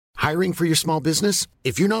Hiring for your small business?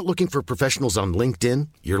 If you're not looking for professionals on LinkedIn,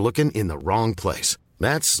 you're looking in the wrong place.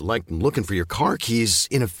 That's like looking for your car keys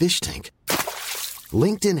in a fish tank.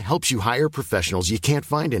 LinkedIn helps you hire professionals you can't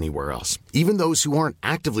find anywhere else, even those who aren't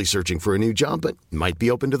actively searching for a new job but might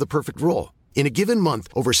be open to the perfect role. In a given month,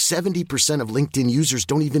 over 70% of LinkedIn users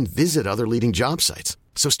don't even visit other leading job sites.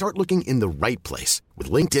 So start looking in the right place.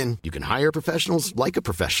 With LinkedIn, you can hire professionals like a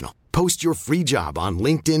professional. Post your free job on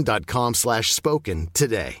linkedin.com/spoken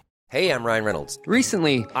today. Hey, I'm Ryan Reynolds.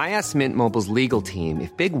 Recently, I asked Mint Mobile's legal team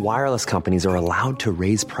if big wireless companies are allowed to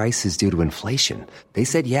raise prices due to inflation. They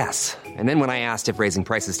said yes. And then when I asked if raising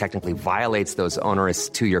prices technically violates those onerous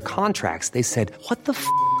two-year contracts, they said, "What the f***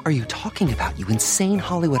 are you talking about, you insane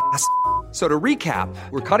Hollywood ass?" So to recap,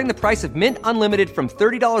 we're cutting the price of Mint Unlimited from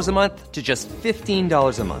 $30 a month to just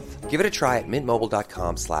 $15 a month. Give it a try at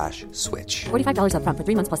mintmobile.com/switch. $45 up front for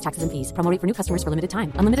 3 months plus taxes and fees. Promo rate for new customers for limited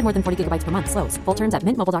time. Unlimited more than 40 gigabytes per month. Slows full terms at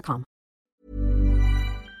mintmobile.com.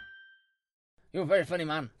 You're a very funny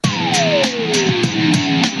man.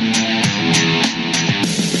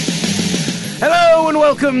 Hello and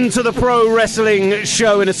welcome to the Pro Wrestling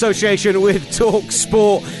Show in association with Talk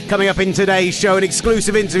Sport. Coming up in today's show, an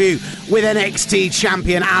exclusive interview with NXT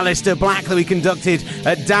champion Aleister Black that we conducted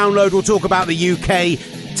at Download. We'll talk about the UK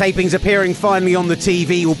tapings appearing finally on the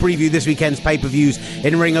TV. We'll preview this weekend's pay-per-views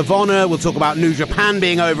in Ring of Honor. We'll talk about New Japan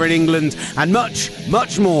being over in England and much,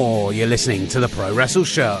 much more. You're listening to the Pro Wrestle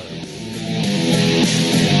Show.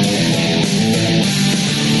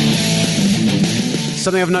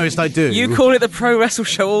 Something I've noticed I do. You call it the Pro Wrestle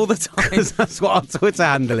Show all the time. Because that's what our Twitter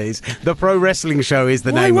handle is. The Pro Wrestling Show is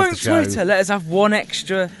the name of the show. Why won't Twitter let us have one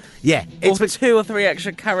extra... Yeah. Or two or three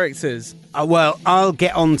extra characters? Well, I'll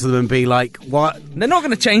get onto them and be like, what? They're not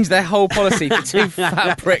going to change their whole policy for two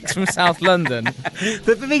fat pricks from South London.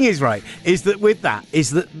 The thing is, right, is that with that,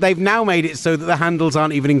 is that they've now made it so that the handles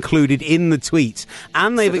aren't even included in the tweets,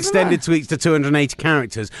 and they've extended tweets to 280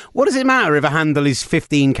 characters. What does it matter if a handle is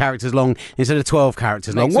 15 characters long instead of 12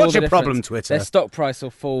 characters long? What's your problem, Twitter? Their stock price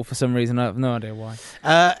will fall for some reason. I have no idea why.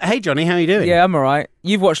 Hey, Johnny, how are you doing? Yeah, I'm all right.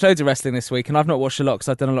 You've watched loads of wrestling this week, and I've not watched a lot because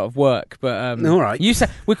I've done a lot of work. But all right. You said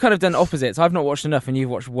we've kind of done opposites. I've not watched enough, and you've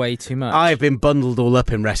watched way too much. I've been bundled all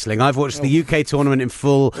up in wrestling. I've watched the UK tournament in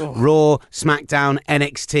full, Raw, SmackDown,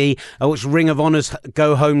 NXT. I watched Ring of Honor's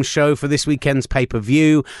Go Home show for this weekend's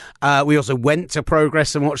pay-per-view. We also went to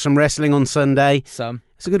Progress and watched some wrestling on Sunday. It's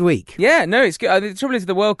a good week. Yeah, no, it's good. The trouble is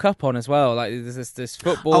the World Cup on as well. Like there's this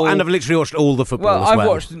football. Oh, and I've literally watched all the football as well. I've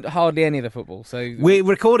watched hardly any of the football. So we're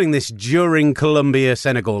recording this during Colombia,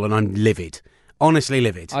 Senegal, and I'm livid. Honestly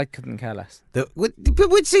livid. I couldn't care less. But we're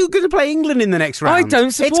still going to play England in the next round. I don't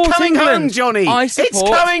support It's coming England. home, Johnny. It's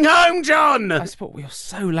coming home, John. I support. You're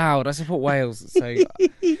so loud. I support Wales. So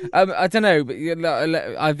I don't know. But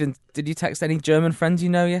I've been. Did you text any German friends you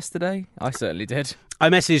know yesterday? I certainly did. I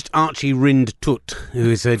messaged Archie Rindtut, who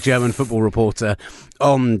is a German football reporter,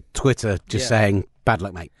 on Twitter, just saying, bad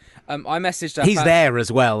luck, mate. I messaged... He's there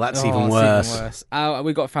as well. That's even worse.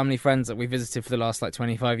 We've got family friends that we visited for the last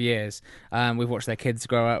 25 years. We've watched their kids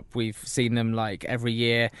grow up. We've seen them every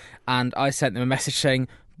year. And I sent them a message saying,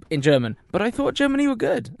 in German, but I thought Germany were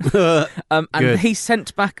good. And good. He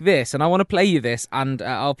sent back this, and I want to play you this, and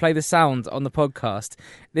I'll play the sound on the podcast.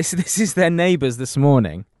 This is their neighbours this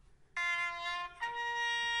morning.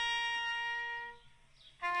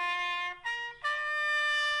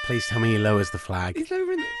 Please tell me he lowers the flag. He's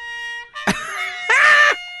lowering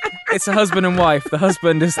It's a husband and wife. The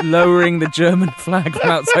husband is lowering the German flag from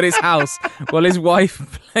outside his house while his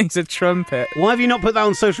wife plays a trumpet. Why have you not put that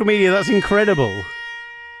on social media? That's incredible.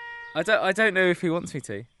 I don't know if he wants me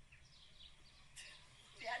to. And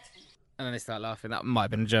then they start laughing. That might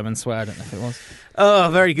have been a German swear. I don't know if it was. Oh,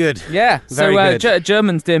 very good. Yeah. Very good.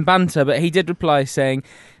 German's doing banter, but he did reply saying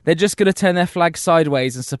they're just going to turn their flag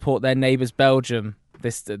sideways and support their neighbours Belgium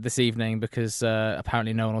this evening because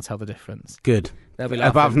apparently no one will tell the difference. Good. They'll be laughing.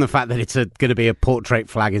 Apart from the fact that it's going to be a portrait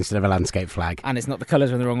flag instead of a landscape flag. And it's not the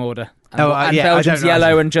colours are in the wrong order. And, yeah, Belgium's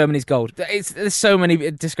yellow and Germany's gold. There's so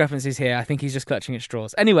many discrepancies here. I think he's just clutching at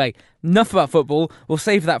straws. Anyway, enough about football. We'll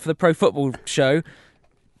save that for the Pro Football Show.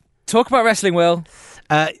 Talk about wrestling, Will.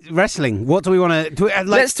 Wrestling. What do we want to do?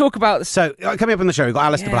 Let's talk about... So, coming up on the show, we've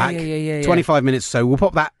got Aleister Black. Yeah. 25 minutes or so. We'll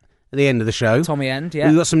pop that at the end of the show. Tommy end, yeah.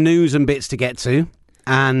 We've got some news and bits to get to.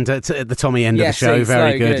 And at the Tommy end of the show,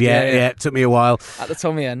 very good. Yeah, it took me a while. At the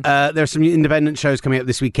Tommy end. There are some independent shows coming up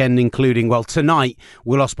this weekend, including, tonight,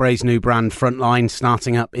 Will Ospreay's new brand, Frontline,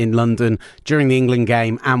 starting up in London during the England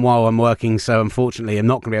game and while I'm working, so unfortunately I'm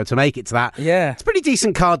not going to be able to make it to that. Yeah. It's a pretty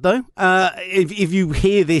decent card, though. If you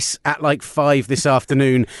hear this at 5 this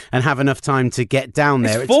afternoon and have enough time to get down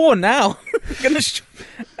there... It's 4 now.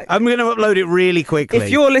 I'm going to upload it really quickly. If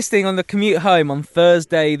you're listening on the commute home on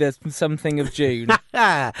Thursday, there's something of June.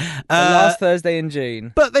 The last Thursday in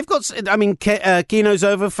June. But they've got, Keno's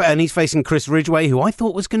over and he's facing Chris Ridgway, who I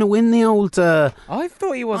thought was going to win the old... I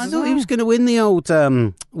thought he was I thought he was going to win the old,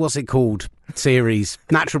 what's it called? Series,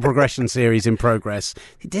 Natural Progression Series in progress.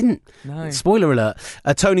 He didn't. No. Spoiler alert.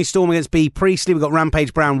 Tony Storm against B. Priestley. We've got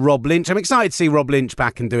Rampage Brown, Rob Lynch. I'm excited to see Rob Lynch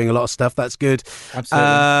back and doing a lot of stuff. That's good.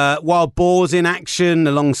 Absolutely. Wild Boars in action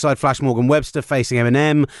alongside Flash Morgan Webster facing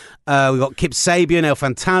Eminem. We've got Kip Sabian, El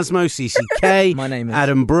Phantasmo, CCK. My name is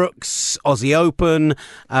Adam Brooks, Aussie Open,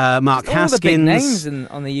 Mark Haskins. All the big names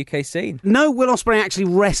on the UK scene. No Will Ospreay actually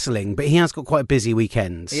wrestling, but he has got quite a busy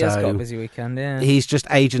weekend. He has got a busy weekend, yeah. He's just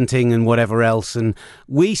agenting and whatever else, and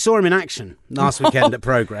we saw him in action last weekend at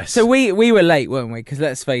Progress. So we were late, weren't we? Because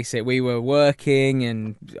let's face it, we were working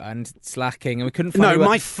and slacking, and we couldn't find... No,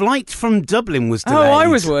 my flight from Dublin was delayed. Oh, I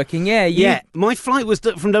was working, yeah. Yeah, my flight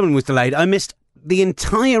from Dublin was delayed. I missed the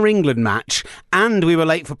entire England match, and we were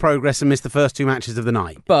late for Progress and missed the first 2 matches of the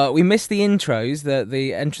night. But we missed the intros,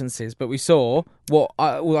 the entrances, but we saw what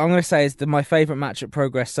I'm going to say is my favourite match at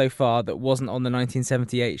Progress so far that wasn't on the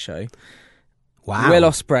 1978 show. Wow. Will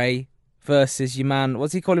Ospreay versus your man,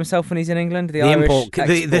 what's he call himself when he's in England? The Irish import,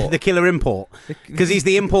 the killer import. Because he's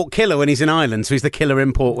the import killer when he's in Ireland, so he's the killer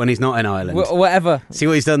import when he's not in Ireland. Whatever. See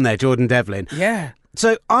what he's done there, Jordan Devlin. Yeah.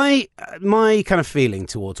 So my kind of feeling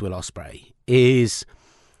towards Will Ospreay is,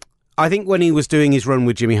 I think when he was doing his run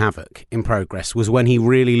with Jimmy Havoc in Progress was when he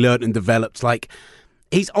really learnt and developed. Like,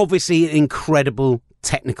 he's obviously an incredible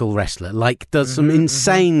technical wrestler, like does some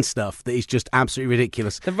insane stuff that is just absolutely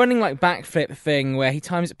ridiculous. The running like backflip thing where he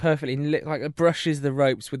times it perfectly and like brushes the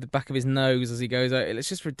ropes with the back of his nose as he goes out. It's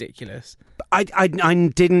just ridiculous. I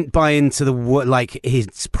didn't buy into his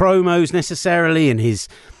promos necessarily and his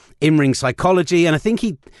in-ring psychology, and I think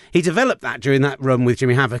he developed that during that run with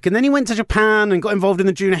Jimmy Havoc, and then he went to Japan and got involved in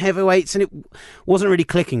the junior heavyweights, and it wasn't really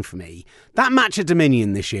clicking for me. That match at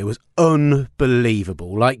Dominion this year was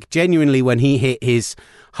unbelievable. Like, genuinely, when he hit his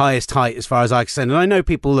highest height as far as I can stand, and I know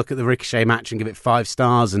people look at the Ricochet match and give it 5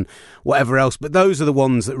 stars and whatever else, but those are the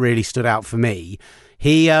ones that really stood out for me.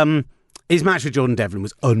 His match with Jordan Devlin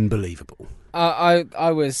was unbelievable. I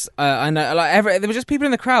know, like there were just people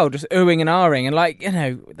in the crowd just oohing and ahhing, and like, you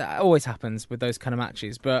know, that always happens with those kind of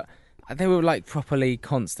matches, but they were like properly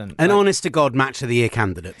constant. An honest to God match of the year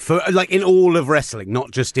candidate for like in all of wrestling,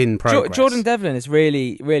 not just in Progress. Jordan Devlin is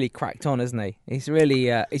really, really cracked on, isn't he? He's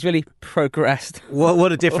really progressed.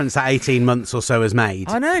 What a difference that 18 months or so has made.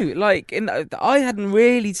 I know, like I hadn't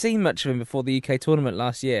really seen much of him before the UK tournament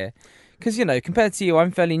last year. Because, you know, compared to you,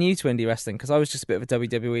 I'm fairly new to indie wrestling because I was just a bit of a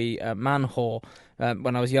WWE man whore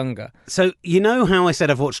when I was younger. So, you know how I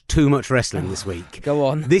said I've watched too much wrestling this week? Go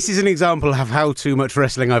on. This is an example of how too much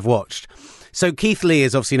wrestling I've watched. So Keith Lee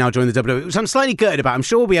has obviously now joined the WWE, which I'm slightly gutted about. I'm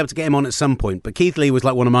sure we'll be able to get him on at some point. But Keith Lee was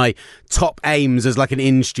like one of my top aims as like an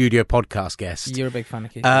in-studio podcast guest. You're a big fan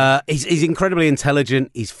of Keith Lee. He's incredibly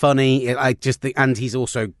intelligent. He's funny. And he's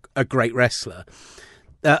also a great wrestler.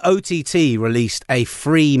 OTT released a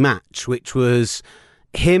free match, which was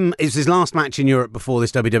him. It was his last match in Europe before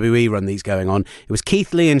this WWE run that's going on. It was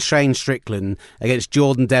Keith Lee and Shane Strickland against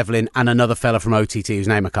Jordan Devlin and another fella from OTT whose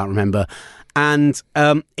name I can't remember. And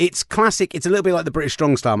it's classic. It's a little bit like the British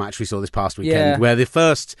Strong Style match we saw this past weekend, where the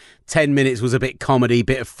first 10 minutes was a bit comedy,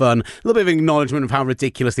 bit of fun, a little bit of acknowledgement of how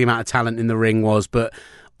ridiculous the amount of talent in the ring was, but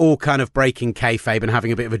all kind of breaking kayfabe and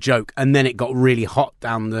having a bit of a joke, and then it got really hot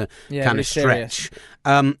down the kind of stretch.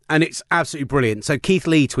 And it's absolutely brilliant. So Keith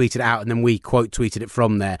Lee tweeted it out, and then we quote tweeted it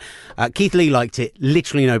from there. Keith Lee liked it.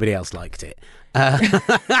 Literally nobody else liked it.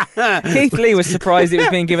 Keith Lee was surprised it was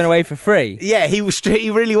being given away for free. Yeah, he was. He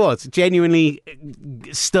really was genuinely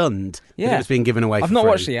stunned that it was being given away. I've not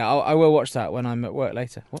watched it yet. I will watch that when I'm at work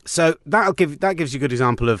later. What? So that gives you a good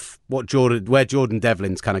example of where Jordan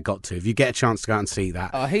Devlin's kind of got to. If you get a chance to go out and see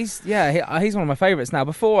that, he's one of my favourites now.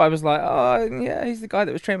 Before I was like, he's the guy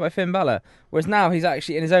that was trained by Finn Balor. Whereas now he's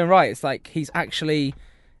actually in his own right. It's like he's actually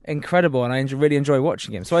incredible, and I really enjoy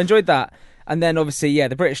watching him. So I enjoyed that. And then, obviously,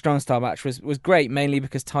 the British Strong Style match was great, mainly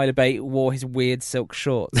because Tyler Bate wore his weird silk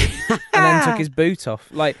shorts and then took his boot off.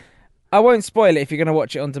 Like, I won't spoil it if you're going to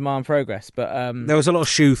watch it on Demand Progress, but there was a lot of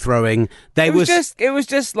shoe throwing. It was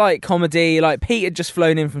just like comedy. Like, Pete had just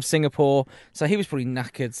flown in from Singapore, so he was probably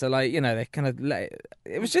knackered. So, like, you know, they kind of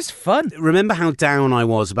it was just fun. Remember how down I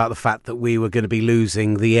was about the fact that we were going to be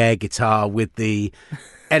losing the air guitar with the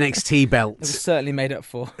NXT belt. It was certainly made up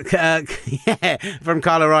for. From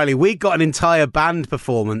Kyle O'Reilly. We got an entire band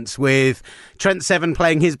performance with Trent Seven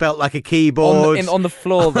playing his belt like a keyboard. On the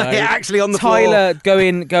floor, though. Yeah, actually on the floor. Tyler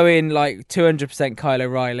going like 200% Kyle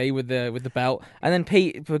O'Reilly with the belt, and then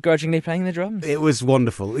Pete begrudgingly playing the drums. It was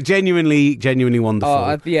wonderful. Genuinely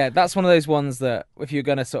wonderful. That's one of those ones that if you're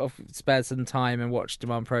going to sort of spare some time and watch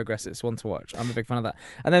Demand Progress, it's one to watch. I'm a big fan of that.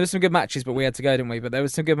 And there were some good matches, but we had to go, didn't we? But there were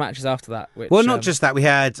some good matches after that. Well, not just that. We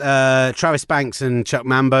had Travis Banks and Chuck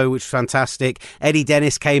Mambo, which was fantastic. Eddie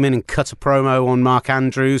Dennis came in and cut a promo on Mark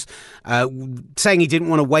Andrews, saying he didn't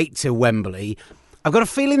want to wait till Wembley. I've got a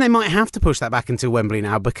feeling they might have to push that back until Wembley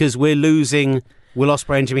now because we're losing Will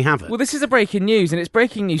Ospreay and Jimmy Havoc. Well, this is a breaking news, and it's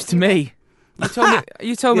breaking news to me.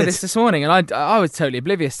 You told me this morning, and I was totally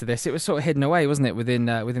oblivious to this. It was sort of hidden away, wasn't it, within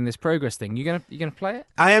this Progress thing? You gonna play it?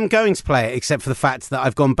 I am going to play it, except for the fact that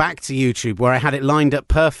I've gone back to YouTube where I had it lined up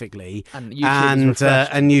perfectly, and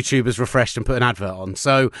YouTube has refreshed and put an advert on.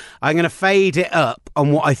 So I'm going to fade it up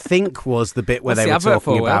on what I think was the bit where they were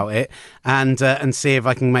talking about it, and see if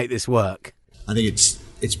I can make this work. I think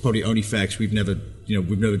it's probably only fair because we've never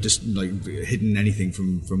just like hidden anything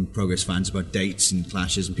from Progress fans about dates and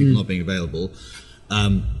clashes and people not being available.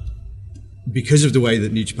 Because of the way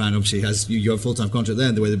that New Japan obviously has you have a full-time contract there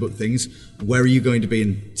and the way they book things, where are you going to be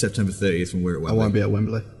in September 30th when we're at Wembley? I won't be at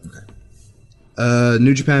Wembley. Okay.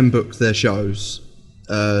 New Japan booked their shows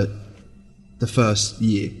the first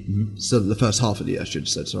year, so the first half of the year, I should have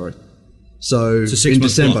said, sorry. So 6 in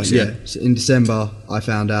months December, blocks, so in December, I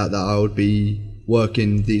found out that I would be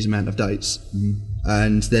working these amount of dates,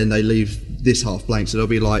 and then they leave this half blank. So there'll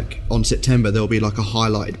be like on September, there'll be like a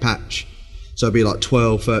highlighted patch. So it'll be like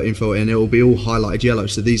 12, 13, 14, and it will be all highlighted yellow.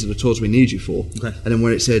 So these are the tours we need you for. Okay. And then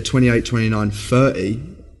when it said 28, 29, 30,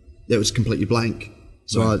 it was completely blank.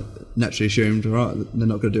 So I naturally assumed, right, they're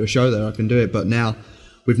not going to do a show there. I can do it, but now,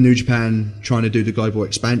 with New Japan trying to do the global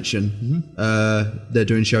expansion, they're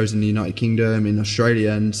doing shows in the United Kingdom, in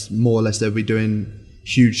Australia, and more or less they'll be doing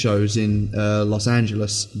huge shows in Los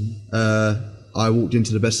Angeles. I walked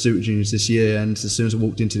into the Best Super Juniors this year, and as soon as I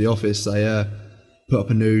walked into the office, they put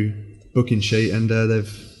up a new booking sheet, and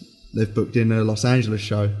they've booked in a Los Angeles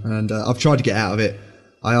show. And I've tried to get out of it.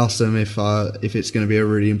 I asked them if it's going to be a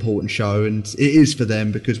really important show, and it is for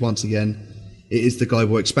them because once again, it is the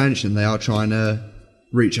global expansion. They are trying to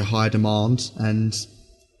reach a higher demand, and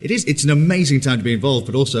it's an amazing time to be involved,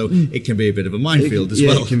 but also it can be a bit of a minefield as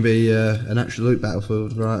well. It can be an absolute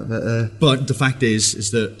battlefield, right? But the fact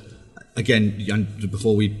is that, again,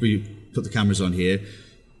 before we put the cameras on here,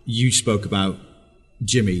 you spoke about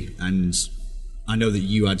Jimmy, and I know that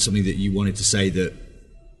you had something that you wanted to say that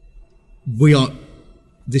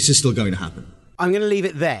this is still going to happen. I'm going to leave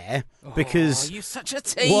it there because you're such a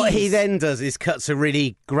tease. What he then does is cuts a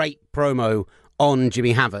really great promo on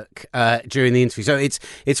Jimmy Havoc during the interview. So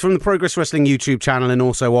it's from the Progress Wrestling YouTube channel and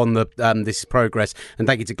also on the This is Progress. And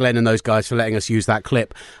thank you to Glenn and those guys for letting us use that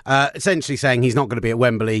clip. Essentially saying he's not going to be at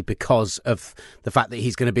Wembley because of the fact that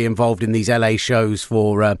he's going to be involved in these LA shows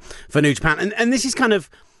for New Japan. And this is kind of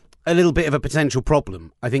a little bit of a potential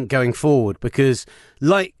problem, I think, going forward, because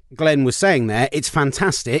like Glenn was saying there, it's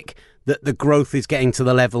fantastic that the growth is getting to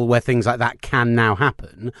the level where things like that can now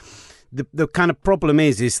happen. The kind of problem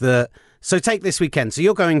is that, so take this weekend. So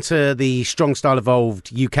you're going to the Strong Style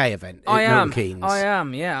Evolved UK event at Milton Keynes. I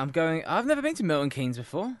am, yeah. I'm going. I've never been to Milton Keynes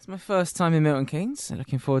before. It's my first time in Milton Keynes. So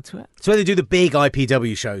looking forward to it. It's where they do the big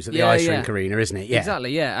IPW shows at the Ice Rink Arena, isn't it? Yeah,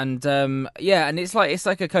 exactly. Yeah, and and it's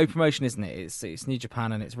like a co-promotion, isn't it? It's New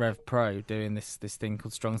Japan and it's Rev Pro doing this thing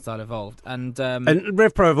called Strong Style Evolved, and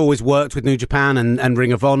Rev Pro have always worked with New Japan and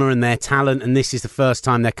Ring of Honor and their talent, and this is the first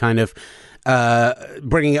time they're kind of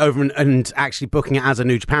bringing it over and actually booking it as a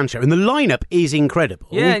New Japan show. And the lineup is incredible.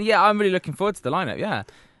 Yeah, I'm really looking forward to the lineup, yeah.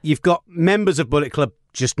 You've got members of Bullet Club,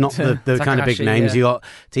 just not the kind of big names. Yeah. You've got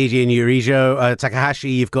TG and Yurijo, Takahashi.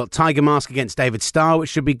 You've got Tiger Mask against David Starr, which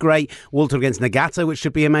should be great. Walter against Nagata, which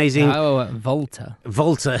should be amazing. Volta,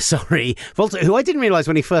 who I didn't realise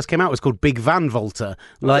when he first came out was called Big Van Volta,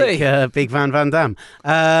 like Big Van Dam.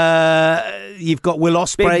 You've got Will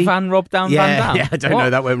Ospreay. Big Van Rob Down Van Dam. Yeah, I don't know,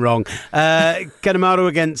 that went wrong. Kanemaru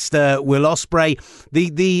against Will Ospreay.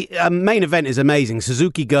 The main event is amazing.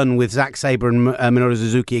 Suzuki Gun with Zack Sabre and Minoru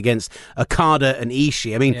Suzuki against Okada and Ishii.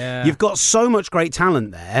 I mean, you've got so much great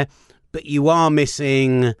talent there, but you are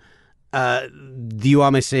missing the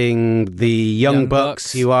Young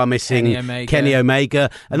Bucks. You are missing Kenny Omega,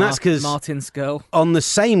 and that's because Martin Skrull. On the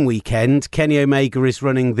same weekend, Kenny Omega is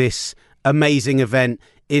running this amazing event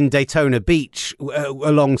in Daytona Beach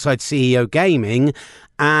alongside CEO Gaming,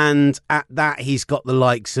 and at that he's got the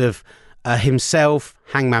likes of himself,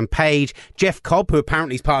 Hangman Page, Jeff Cobb, who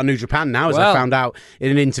apparently is part of New Japan now, as I found out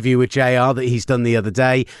in an interview with JR that he's done the other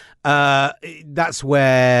day. That's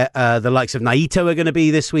where the likes of Naito are going to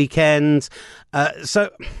be this weekend. So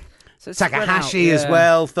Takahashi as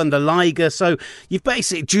well, Thunder Liger. So you've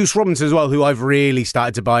basically Juice Robinson as well, who I've really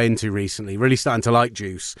started to buy into recently, really starting to like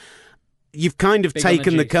Juice. You've kind of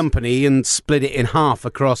taken the company and split it in half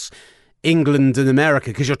across England and America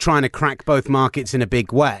because you're trying to crack both markets in a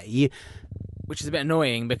big way. Which is a bit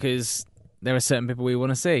annoying because there are certain people we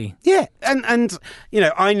want to see. Yeah, and you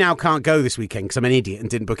know, I now can't go this weekend because I'm an idiot and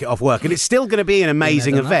didn't book it off work. And it's still going to be an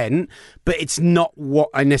amazing event, but it's not what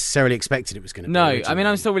I necessarily expected it was going to be. No, originally. I mean,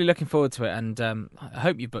 I'm still really looking forward to it, and I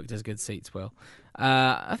hope you booked us good seats, Will.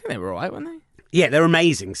 I think they were all right, weren't they? Yeah, they're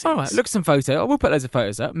amazing seats. All right, look at some photos. We'll put loads of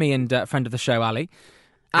photos up. Me and friend of the show, Ali.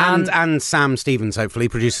 And Sam Stevens, hopefully,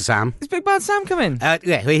 producer Sam. Is Big Bad Sam coming?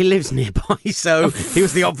 Yeah, he lives nearby, so he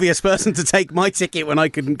was the obvious person to take my ticket when I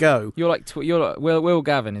couldn't go. You're like Will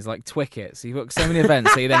Gavin is like Twicket. So you book so many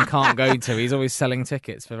events that you then can't go to. He's always selling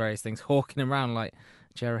tickets for various things, hawking them around like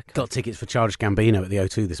Jericho. Got tickets for Childish Gambino at the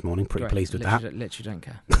O2 this morning. Pretty pleased with that. Literally don't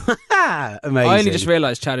care. Amazing. I only just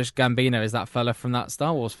realised Childish Gambino is that fella from that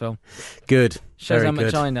Star Wars film. Good. Shows Very how much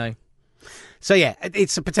good. I know. So yeah,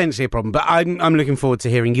 it's potentially a problem, but I'm looking forward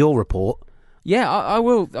to hearing your report. Yeah, I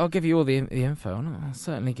will. I'll give you all the info. I'll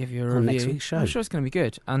certainly give you a review. Next week's show. I'm sure it's going to be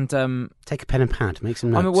good. And take a pen and pad, make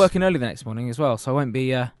some notes. I'm working early the next morning as well, so I won't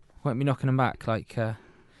be knocking them back like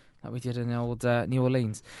we did in the old New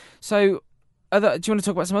Orleans. So, do you want to talk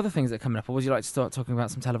about some other things that are coming up, or would you like to start talking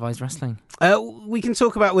about some televised wrestling? We can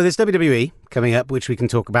talk about, there's WWE coming up, which we can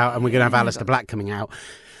talk about, and we're going to have Aleister Black coming out.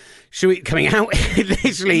 Coming out?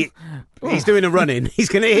 Literally, he's doing a run-in. He's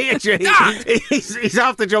going to hit you. He's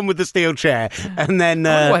after John with the steel chair. And then...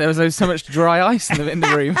 why there was so much dry ice in the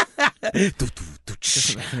room.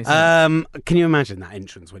 Can you imagine that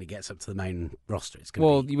entrance when he gets up to the main roster? It's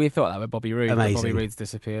going to be we thought that with Bobby Roode. amazing. Bobby Roode's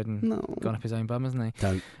disappeared and gone up his own bum, hasn't he?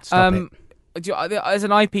 Don't stop it. There's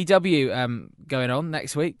an IPW going on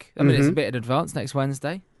next week. I mean, it's a bit in advance, next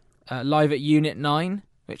Wednesday. Live at Unit 9.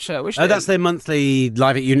 Which that's their monthly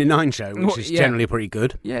Live at Unit 9 show, which is generally pretty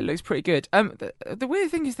good. Yeah, it looks pretty good. The weird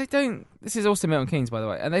thing is they don't... This is also Milton Keynes, by the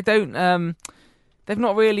way. And they don't... they've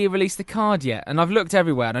not really released the card yet. And I've looked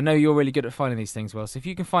everywhere, and I know you're really good at finding these things, Will. So if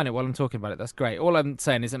you can find it while I'm talking about it, that's great. All I'm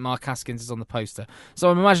saying is that Mark Haskins is on the poster. So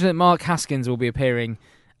I'm imagining that Mark Haskins will be appearing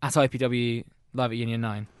at IPW Live at Union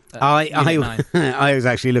 9. I was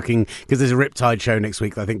actually looking, because there's a Riptide show next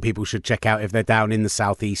week that I think people should check out if they're down in the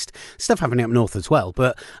southeast. Stuff happening up north as well.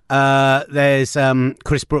 But there's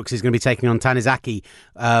Chris Brooks is going to be taking on Tanizaki,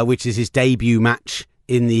 which is his debut match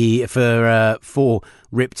for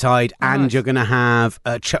Riptide, and you're going to have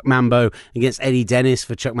Chuck Mambo against Eddie Dennis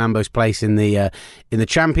for Chuck Mambo's place in the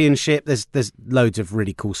championship. There's loads of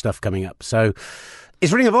really cool stuff coming up. So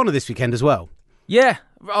it's Ring of Honor this weekend as well. Yeah.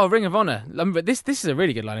 Oh, Ring of Honor. This is a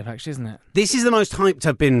really good lineup, actually, isn't it? This is the most hyped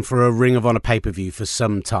I've been for a Ring of Honor pay-per-view for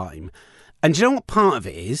some time. And do you know what part of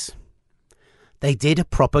it is? They did a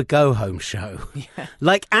proper go-home show. Yeah.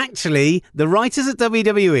 Like, actually, the writers at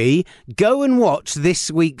WWE go and watch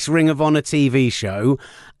this week's Ring of Honor TV show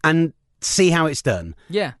and see how it's done.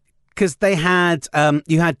 Yeah. Because they had,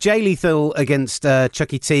 you had Jay Lethal against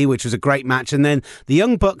Chucky T, which was a great match, and then the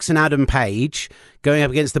Young Bucks and Adam Page going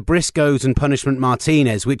up against the Briscoes and Punishment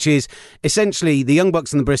Martinez, which is essentially the Young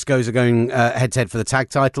Bucks and the Briscoes are going head-to-head for the tag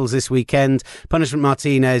titles this weekend. Punishment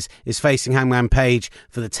Martinez is facing Hangman Page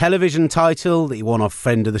for the television title that he won off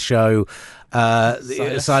friend of the show,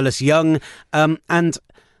 Silas Young. And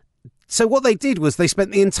so what they did was they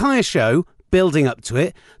spent the entire show building up to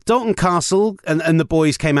it. Dalton Castle and the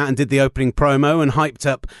boys came out and did the opening promo and hyped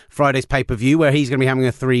up Friday's pay-per-view, where he's going to be having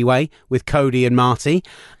a three-way with Cody and Marty.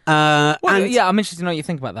 I'm interested to know what you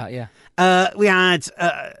think about that, yeah. We had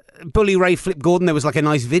Bully Ray Flip Gordon. There was like a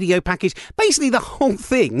nice video package. Basically, the whole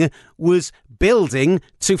thing was building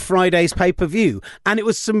to Friday's pay-per-view. And it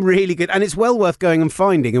was some really good... And it's well worth going and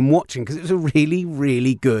finding and watching, because it was a really,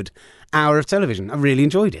 really good hour of television. I really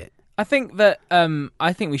enjoyed it. I think that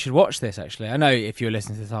we should watch this, actually. I know if you're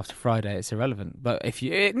listening to this after Friday, it's irrelevant. But if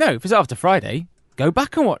it's after Friday, go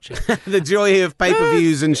back and watch it. The joy of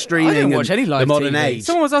pay-per-views and streaming. I don't watch any live the modern TV. age.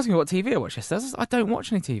 Someone was asking me what TV I watch yesterday. I don't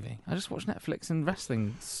watch any TV. I just watch Netflix and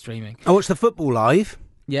wrestling streaming. I watch the football live.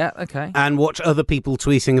 Yeah, okay. And watch other people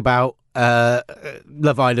tweeting about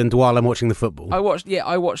Love Island while I'm watching the football. I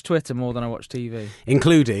watch Twitter more than I watch TV.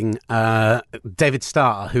 Including David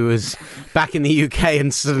Starr, who was back in the UK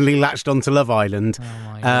and suddenly latched onto Love Island.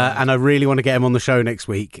 Oh my God. And I really want to get him on the show next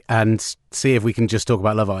week and see if we can just talk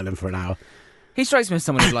about Love Island for an hour. He strikes me as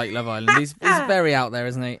someone who likes Love Island. He's very out there,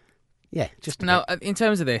 isn't he? Yeah, just now, in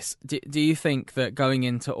terms of this, do you think that going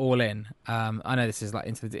into All In, I know this is like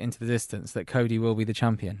into the distance, that Cody will be the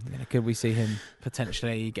champion? Could we see him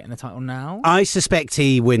potentially getting the title now? I suspect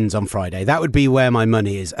he wins on Friday. That would be where my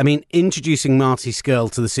money is. I mean, introducing Marty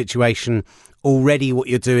Scurll to the situation, already what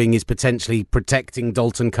you're doing is potentially protecting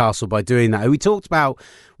Dalton Castle by doing that. We talked about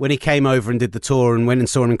when he came over and did the tour and went and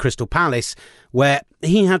saw him in Crystal Palace, where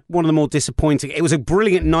he had one of the more disappointing... It was a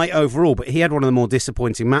brilliant night overall, but he had one of the more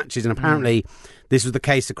disappointing matches, and apparently this was the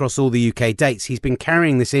case across all the UK dates. He's been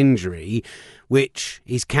carrying this injury, which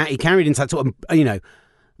he carried into that sort of,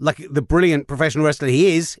 like the brilliant professional wrestler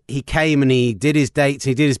he is. He came and he did his dates,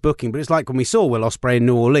 he did his booking, but it's like when we saw Will Ospreay in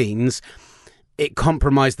New Orleans, it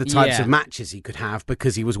compromised the types of matches he could have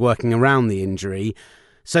because he was working around the injury.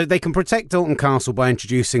 So they can protect Dalton Castle by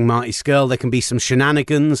introducing Marty Scurll. There can be some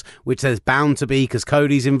shenanigans, which there's bound to be because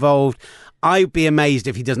Cody's involved. I'd be amazed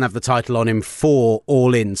if he doesn't have the title on him for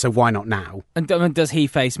All In, so why not now? And does he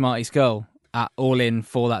face Marty Scurll at All In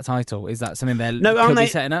for that title? Is that something they're be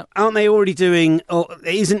setting up? Aren't they already doing... Or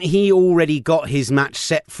isn't he already got his match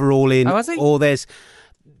set for All In? Oh, has he? Or there's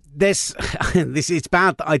it's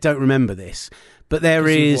bad that I don't remember this, but there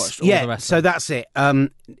is... Yeah, so that's it.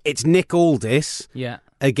 It's Nick Aldis... Yeah.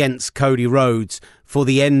 Against Cody Rhodes for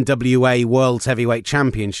the NWA World Heavyweight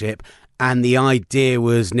Championship, and the idea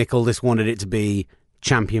was Nick Aldis wanted it to be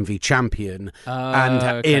champion v champion,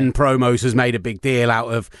 and in promos has made a big deal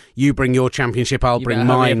out of you bring your championship, I'll bring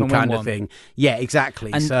mine kind of thing. Yeah,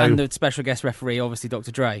 exactly. And the special guest referee, obviously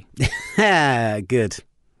Dr. Dre. Good.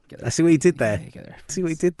 I see what you did there. See what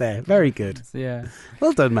you did there. Very good. Yeah.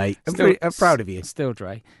 Well done, mate. I'm proud of you. Still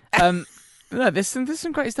Dre. No, there's some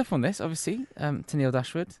great stuff on this, obviously. Tenille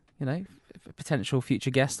Dashwood, potential future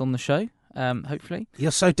guest on the show, hopefully.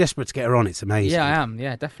 You're so desperate to get her on, it's amazing. Yeah, I am.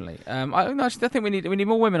 Yeah, definitely. I think we need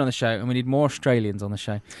more women on the show, and we need more Australians on the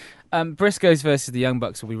show. Briscoes versus the Young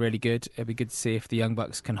Bucks will be really good. It'll be good to see if the Young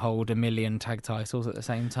Bucks can hold 1 million tag titles at the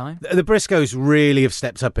same time. The Briscoes really have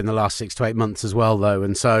stepped up in the last 6 to 8 months as well, though,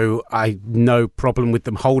 and so I no problem with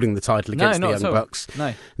them holding the title against the Young Bucks. No,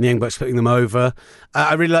 and the Young Bucks putting them over.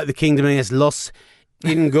 I really like the Kingdom against Los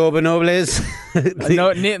Ingobernables.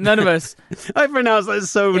 No, none of us. I pronounce that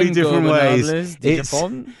so many different ways. It's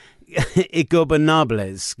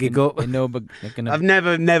Ingobernables. I've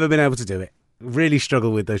never been able to do it. Really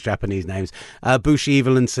struggle with those Japanese names. Bushi,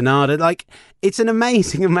 Evil and Sanada. It's an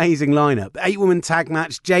amazing, amazing lineup. 8-woman tag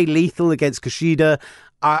match. Jay Lethal against Kushida.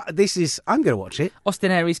 I'm going to watch it.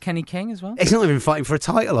 Austin Aries, Kenny King as well. He's not even fighting for a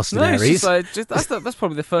title, Austin Aries. That's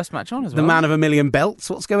probably the first match on as well. The man of 1 million belts.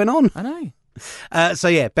 What's going on? I know.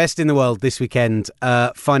 Best in the World this weekend.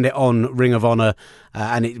 Find it on Ring of Honor,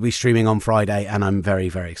 and it'll be streaming on Friday, and I'm very,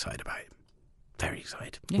 very excited about it. Very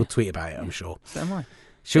excited. Yeah. We'll tweet about it, I'm sure. So am I.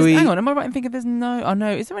 Hang on, am I right in thinking there's no... Oh,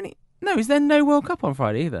 no, is there no World Cup on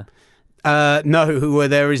Friday either? No,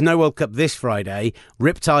 there is no World Cup this Friday.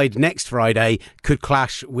 Riptide next Friday could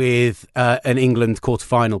clash with an England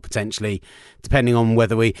quarter-final, potentially, depending on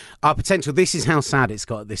whether our potential... This is how sad it's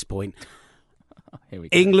got at this point. Here we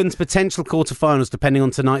go. England's potential quarter-finals, depending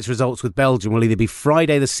on tonight's results with Belgium, will either be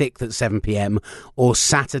Friday the 6th at 7pm or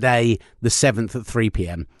Saturday the 7th at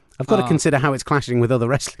 3pm. I've got to consider how it's clashing with other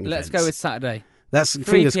wrestling events. Let's go with Saturday. That's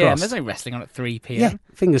fingers crossed. There's no wrestling on at 3pm. Yeah,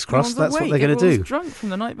 fingers crossed. That's what they're going to do. Everyone's drunk from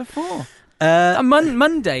the night before.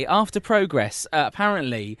 Monday after Progress,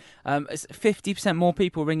 apparently, 50% more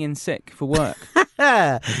people ring in sick for work.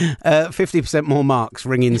 50% more marks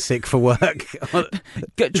ring in sick for work.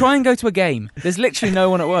 Try and go to a game. There's literally no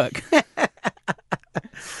one at work.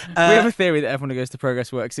 We have a theory that everyone who goes to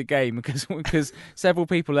Progress works at game because several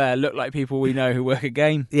people there look like people we know who work at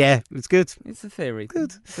game. Yeah, it's good. It's a theory.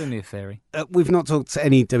 Good. It's only a theory. We've not talked to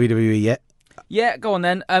any WWE yet. Yeah, go on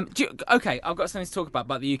then. Okay, I've got something to talk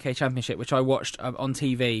about the UK Championship, which I watched on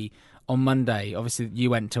TV on Monday. Obviously, you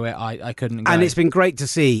went to it. I couldn't go. And it's been great to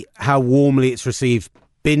see how warmly it's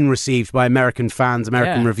been received by American fans,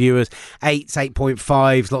 American reviewers. 8s,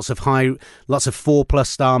 8.5s, lots of 4+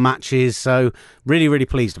 star matches. So really, really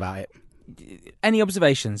pleased about it. Any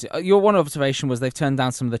observations? Your one observation was they've turned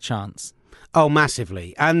down some of the chants. Oh,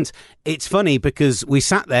 massively. And it's funny because we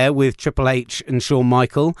sat there with Triple H and Shawn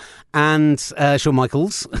Michaels. There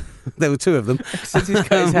were two of them. Since he's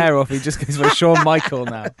cut his hair off, he just goes by Shawn Michael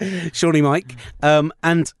now. Shawnee Mike.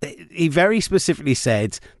 And he very specifically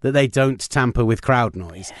said that they don't tamper with crowd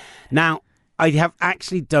noise. Now, I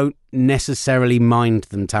actually don't necessarily mind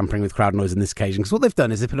them tampering with crowd noise on this occasion, because what they've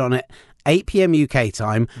done is they put on at 8 p.m. UK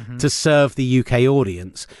time to serve the UK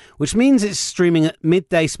audience, which means it's streaming at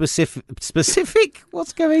midday specific.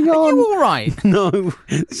 What's going on? Are you all right? No,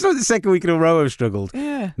 it's not the second week in a row I've struggled.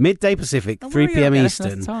 Yeah. Midday Pacific, 3 p.m.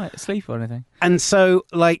 Eastern. Sleep or anything. And so,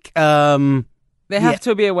 like, they have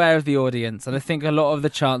to be aware of the audience, and I think a lot of the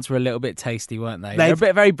chants were a little bit tasty, weren't they? They're a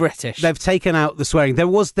bit very British. They've taken out the swearing.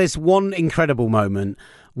 There's one incredible moment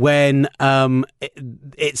when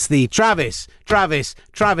it's the Travis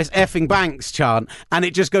effing Banks chant, and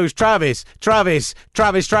it just goes Travis. Because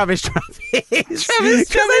they've edited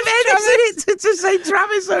it to say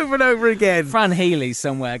Travis over and over again. Fran Healy's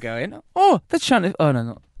somewhere going, oh, the chant is... Oh, no,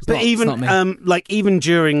 not. But even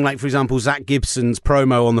during, like, for example, Zach Gibson's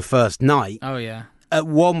promo on the first night. Oh, yeah. At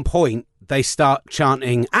one point, they start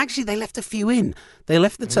chanting. Actually, they left a few in. They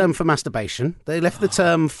left the term for masturbation. They left the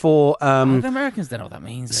term for the Americans don't know what that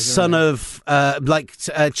means. Son of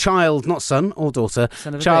child, not son or daughter,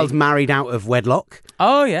 child baby. Married out of wedlock.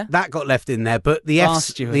 Oh yeah, that got left in there. But the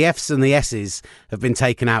F's and the S's have been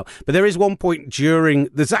taken out. But there is one point during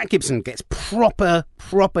the Zach Gibson gets proper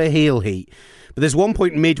heel heat. But there's one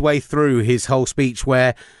point midway through his whole speech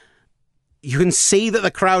where you can see that the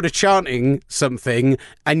crowd are chanting something,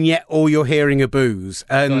 and yet all you're hearing are boos.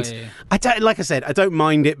 And I don't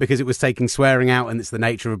mind it because it was taking swearing out, and it's the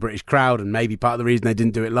nature of a British crowd, and maybe part of the reason they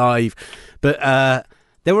didn't do it live. But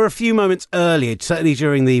there were a few moments earlier, certainly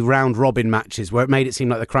during the round robin matches, where it made it seem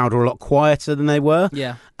like the crowd were a lot quieter than they were.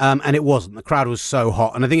 Yeah. And it wasn't. The crowd was so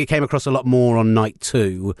hot, and I think it came across a lot more on night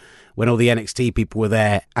 2 when all the NXT people were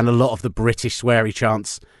there, and a lot of the British sweary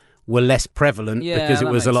chants were less prevalent because it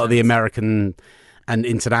was a lot of the American and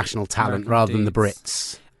international talent rather than the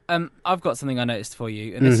Brits. I've got something I noticed for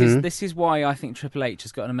you, and this is why I think Triple H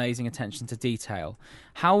has got an amazing attention to detail.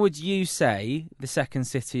 How would you say the second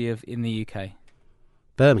city in the UK?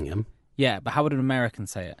 Birmingham. Yeah, but how would an American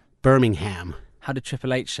say it? Birmingham. How did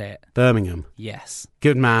Triple H say it? Birmingham. Yes.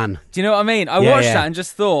 Good man. Do you know what I mean? I watched that and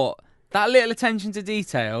just thought, that little attention to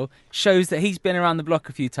detail shows that he's been around the block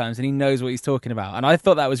a few times and he knows what he's talking about. And I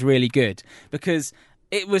thought that was really good because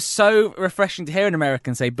it was so refreshing to hear an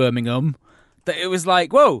American say Birmingham that it was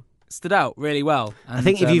like, whoa, stood out really well. And, I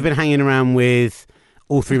think if you've been hanging around with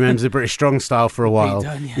all 3 members of British Strong Style for a while,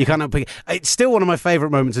 you can't help. It's still one of my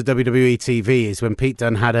favourite moments of WWE TV is when Pete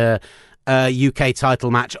Dunne had a UK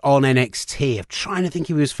title match on NXT. I'm trying to think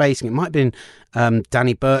who he was facing. It might have been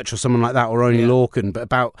Danny Burch or someone like that, or Oney Lorcan, but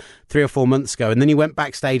about 3 or 4 months ago. And then he went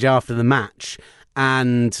backstage after the match,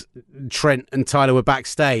 and Trent and Tyler were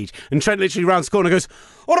backstage, and Trent literally rounds the corner and goes,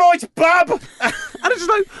 "All right, bub." And it's just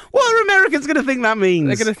like, what are Americans going to think that means?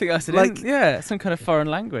 They're going to think that's some kind of foreign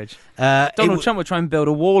language. Donald Trump would try and build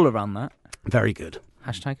a wall around that. Very good.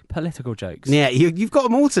 Hashtag political jokes. Yeah, you've got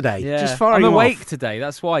them all today. Yeah. Just firing I'm awake off. today.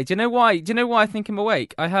 That's why. Do you know why? I think I'm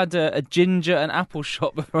awake? I had a ginger and apple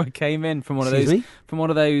shot before I came in from one of those. From one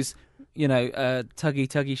of those,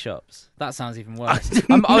 tuggy shops. That sounds even worse.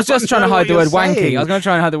 I was just trying to hide the word wanky. I was going to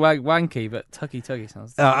try and hide the word wanky, but tuggy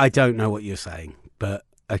sounds. I don't know what you're saying, but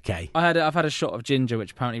okay. I've had a shot of ginger,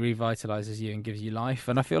 which apparently revitalises you and gives you life,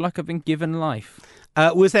 and I feel like I've been given life.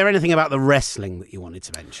 Was there anything about the wrestling that you wanted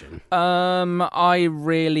to mention? I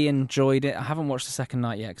really enjoyed it. I haven't watched the second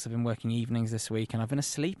night yet because I've been working evenings this week and I've been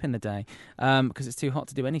asleep in the day because it's too hot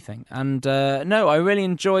to do anything. And no, I really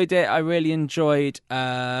enjoyed it. I really enjoyed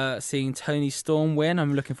seeing Toni Storm win.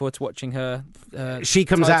 I'm looking forward to watching her. She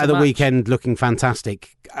comes out of the weekend looking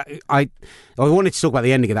fantastic. I wanted to talk about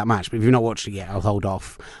the ending of that match, but if you've not watched it yet, I'll hold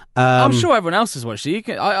off. I'm sure everyone else has watched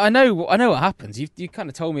it. I know what happens. You kind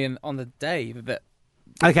of told me on the day that.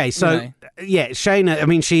 Okay, so Shayna. I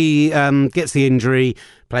mean, she gets the injury,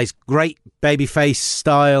 plays great babyface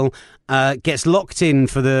style, gets locked in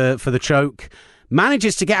for the choke,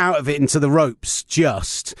 manages to get out of it into the ropes,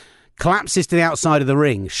 just collapses to the outside of the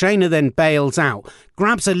ring. Shayna then bails out,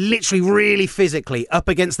 grabs her literally really physically up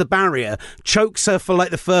against the barrier, chokes her for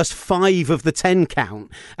like the first 5 of the 10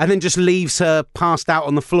 count, and then just leaves her passed out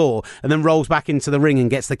on the floor, and then rolls back into the ring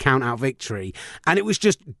and gets the count out victory. And it was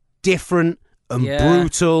just different and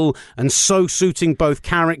brutal and so suiting both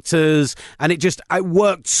characters, and it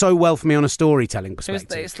worked so well for me on a storytelling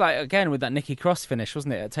perspective. It's like, again, with that Nikki Cross finish,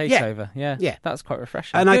 wasn't it, at TakeOver? Yeah. That's quite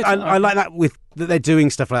refreshing. And I like that that they're doing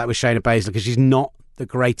stuff like that with Shayna Baszler, because she's not the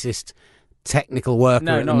greatest technical worker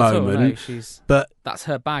at the moment. But that's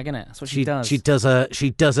her bag, isn't it? That's what she does. She does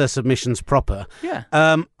her submissions proper. Yeah.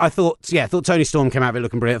 I thought Toni Storm came out of it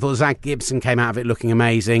looking brilliant. I thought Zach Gibson came out of it looking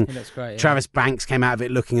amazing. He looks great. Travis Banks came out of it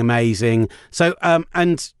looking amazing. So I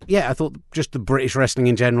thought just the British wrestling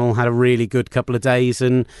in general had a really good couple of days,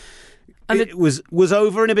 and it was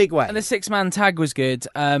over in a big way. And the 6-man tag was good.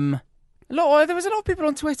 There was a lot of people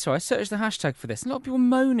on Twitter. I searched the hashtag for this. A lot of people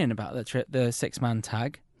moaning about the 6-man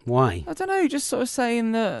tag. Why? I don't know. Just sort of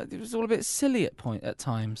saying that it was all a bit silly at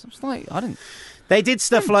times. I was like, They did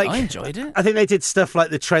stuff like... I enjoyed it. I think they did stuff like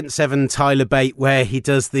the Trent Seven Tyler Bate where he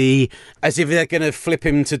does as if they're going to flip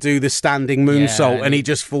him to do the standing moonsault and he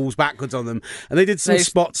just falls backwards on them. And they did some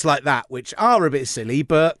spots like that, which are a bit silly,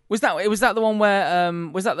 but... Was that the one where...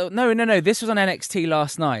 No. This was on NXT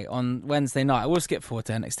last night, on Wednesday night. I will skip forward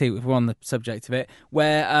to NXT if we're on the subject of it,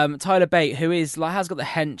 where Tyler Bate, who has got the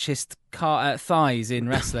henchest thighs in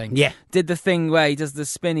wrestling, did the thing where he does the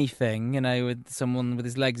spinny thing, with someone with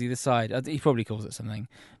his legs either side. He probably calls it something.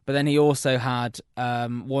 But then he also had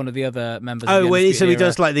one of the other members. He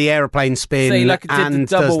does like the aeroplane spin and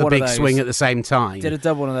does the big swing at the same time. Did a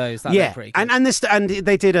double one of those. That looked pretty cool. And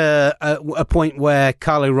they did a point where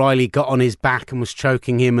Kyle O'Reilly got on his back and was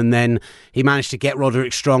choking him, and then he managed to get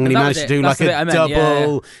Roderick Strong, and he managed to do like a double.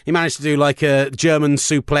 Yeah. He managed to do like a German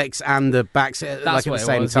suplex and the back at the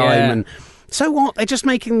same time. Yeah. And so what? They're just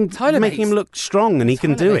making him look strong, and he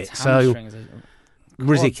can do it. So.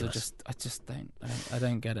 Ridiculous. I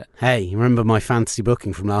don't get it. Hey, remember my fantasy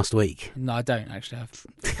booking from last week? No, I don't actually.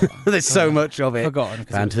 There's so much of it. Forgotten.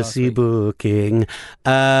 Fantasy booking.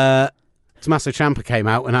 Tommaso Ciampa came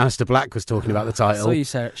out when Aleister Black was talking about the title. I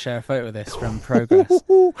saw you share a photo of this from Progress.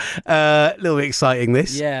 A little bit exciting,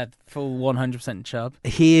 this. Yeah, full 100% chub.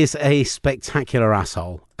 He is a spectacular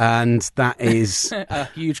asshole, and that is... a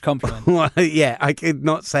huge compliment. Well, yeah, I could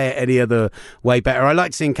not say it any other way better. I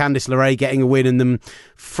liked seeing Candice LeRae getting a win and them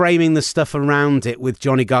framing the stuff around it with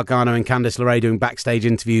Johnny Gargano and Candice LeRae doing backstage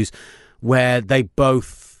interviews where they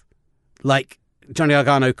both, like... Johnny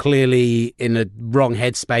Gargano clearly in a wrong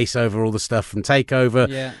headspace over all the stuff from TakeOver.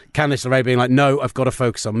 Yeah. Candice LeRae being like, "No, I've got to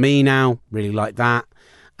focus on me now." Really like that.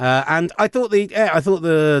 And I thought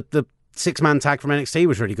the 6-man tag from NXT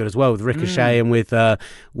was really good as well, with Ricochet and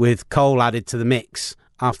with Cole added to the mix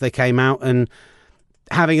after they came out, and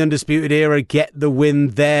having Undisputed Era get the win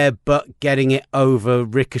there, but getting it over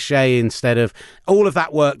Ricochet instead of all of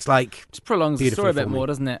that worked like just prolongs the story a bit more,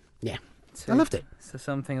 doesn't it? Yeah, I loved it. So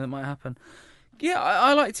something that might happen. Yeah,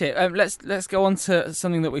 I liked it. Let's go on to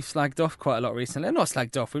something that we've slagged off quite a lot recently. Not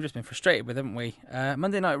slagged off, we've just been frustrated with, haven't we?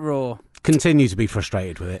 Monday Night Raw. Continue to be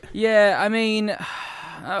frustrated with it. Yeah, I mean,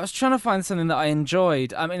 I was trying to find something that I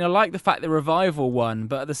enjoyed. I mean, I like the fact the Revival won,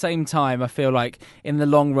 but at the same time, I feel like in the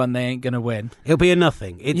long run, they ain't going to win. It'll be a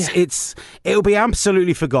nothing. It'll be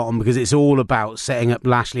absolutely forgotten because it's all about setting up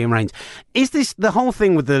Lashley and Reigns. Is this the whole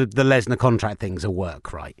thing with the Lesnar contract thing's a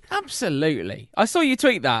work, right? Absolutely. I saw you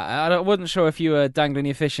tweet that. I wasn't sure if you were dangling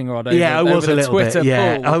your fishing rod over, I was over a the little Twitter bit.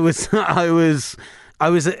 Yeah, pool. I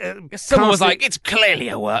was. Someone was like, "It's clearly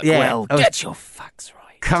a work." Yeah, well, get your facts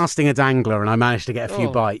right. Casting a dangler, and I managed to get a few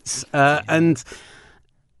bites. And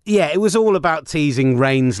yeah, it was all about teasing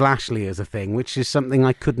Reigns Lashley as a thing, which is something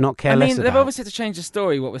I could not care less about. They've obviously had to change the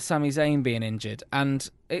story, what with Sami Zayn being injured, and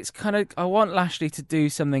it's kind of, I want Lashley to do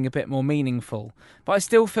something a bit more meaningful, but I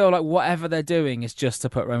still feel like whatever they're doing is just to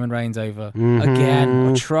put Roman Reigns over again,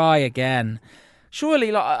 or try again.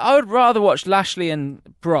 Surely, I would rather watch Lashley and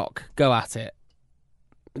Brock go at it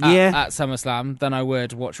at SummerSlam than I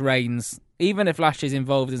would watch Reigns. Even if Lashley's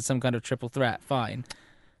involved in some kind of triple threat, fine.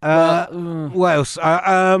 What else?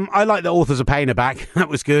 I like the Authors of Pain are back. That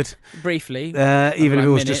was good. Briefly. Even if it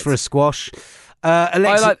was just for a squash.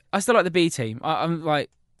 I still like the B team.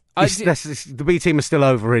 The B team is still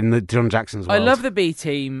over in the John Jackson's world. I love the B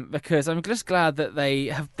team because I'm just glad that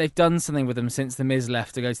they've done something with them since The Miz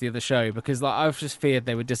left to go to the other show, because I've just feared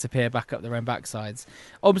they would disappear back up their own backsides.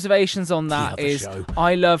 Observations on that is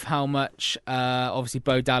I love how much obviously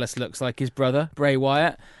Bo Dallas looks like his brother Bray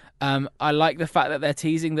Wyatt. I like the fact that they're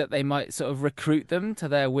teasing that they might sort of recruit them to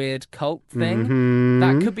their weird cult thing.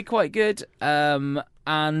 That could be quite good.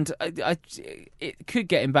 And it could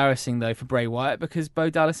get embarrassing, though, for Bray Wyatt, because Bo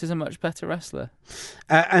Dallas is a much better wrestler.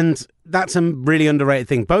 And that's a really underrated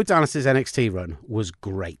thing. Bo Dallas's NXT run was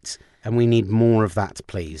great, and we need more of that,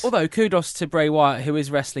 please. Although, kudos to Bray Wyatt, who is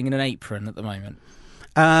wrestling in an apron at the moment.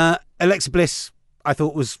 Alexa Bliss, I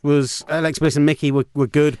thought was Alexa Bliss and Mickey were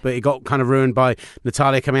good, but it got kind of ruined by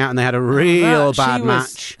Natalya coming out, and they had a real bad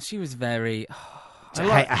match. She was very...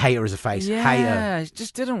 I hate her as a face. Hate her. It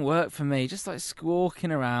just didn't work for me. Just like squawking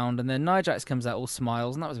around, and then Nia Jax comes out all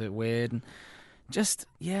smiles, and that was a bit weird. And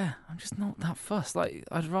I'm just not that fussed. Like,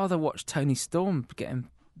 I'd rather watch Toni Storm getting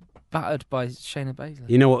battered by Shayna Baszler.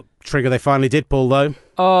 You know what trigger they finally did pull, though?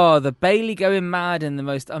 Oh, the Bayley going mad in the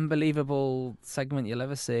most unbelievable segment you'll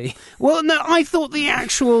ever see. Well, no, I thought the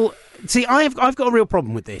actual... See, I've got a real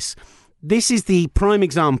problem with this. this is the prime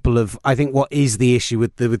example of, I think, what is the issue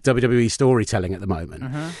with WWE storytelling at the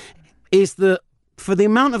moment, is that for the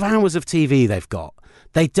amount of hours of TV they've got,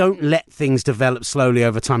 they don't let things develop slowly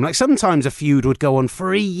over time. Like sometimes a feud would go on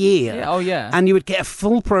for a year. Yeah, oh, yeah. And you would get a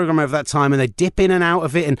full program over that time and they dip in and out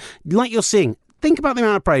of it. And like you're seeing, think about the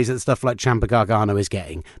amount of praise that stuff like Ciampa Gargano is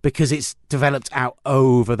getting because it's developed out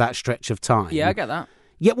over that stretch of time. Yeah, I get that.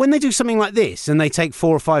 Yet when they do something like this and they take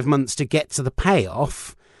 4 or 5 months to get to the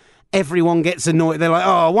payoff, everyone gets annoyed. They're like,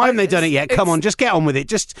 oh, why haven't they done it yet? Come on, just get on with it.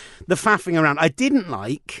 Just the faffing around. I didn't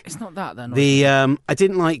like... It's not that, then. I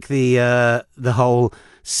didn't like the whole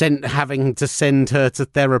having to send her to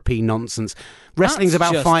therapy nonsense. Wrestling's That's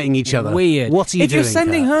about just fighting each other. Weird. What are you doing? If doing, you're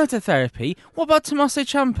sending Kurt? her to therapy, what about Tommaso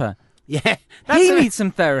Ciampa? Yeah. He needs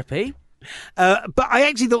some therapy. But I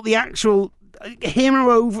actually thought the actual... hearing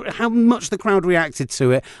over how much the crowd reacted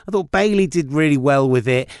to it, I thought Bayley did really well with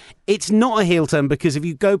it. It's not a heel turn because if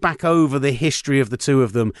you go back over the history of the two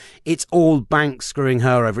of them, it's all Banks screwing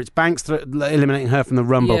her over. It's Banks eliminating her from the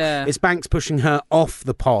Rumble. Yeah. It's Banks pushing her off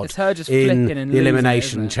the pod. It's her just in flicking and the losing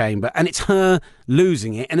Elimination it, isn't it? Chamber, and it's her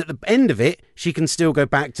losing it. And at the end of it, she can still go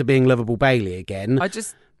back to being lovable Bayley again.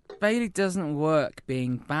 Bayley doesn't work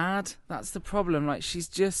being bad. That's the problem. Like, she's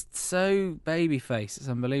just so babyface. It's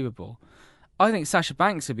unbelievable. I think Sasha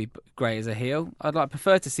Banks would be great as a heel. I'd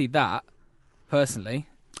prefer to see that, personally.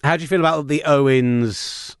 How do you feel about the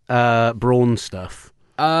Owens Braun stuff?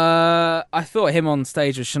 I thought him on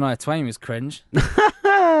stage with Shania Twain was cringe.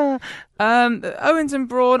 Owens and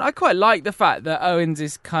Braun, I quite like the fact that Owens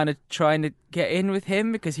is kind of trying to get in with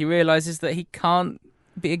him because he realises that he can't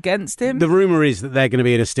be against him. The rumour is that they're going to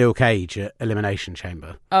be in a steel cage at Elimination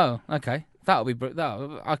Chamber. Oh, okay. That'll be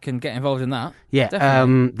I can get involved in that. Yeah,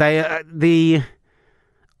 definitely.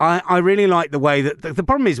 I really like the way that the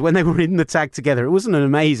problem is when they were in the tag together, it wasn't an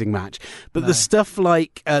amazing match, but the stuff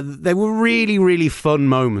like they were really, really fun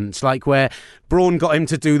moments, like where Braun got him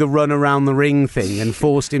to do the run around the ring thing and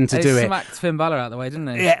forced him to do it. They smacked Finn Balor out of the way, didn't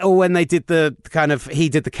they? Yeah, or when they did the he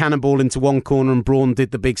did the cannonball into one corner and Braun did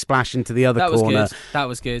the big splash into the other corner. That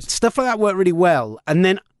was good. Stuff like that worked really well. And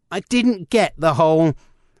then I didn't get the whole...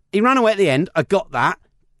 He ran away at the end. I got that.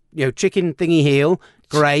 Chicken thingy heel.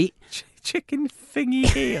 Great. Chicken thingy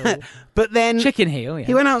heel. But then... Chicken heel, yeah.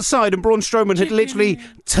 He went outside and Braun Strowman had literally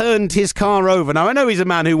turned his car over. Now, I know he's a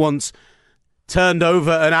man who once turned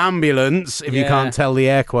over an ambulance, if you can't tell the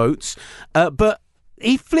air quotes. But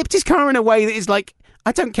he flipped his car in a way that is like...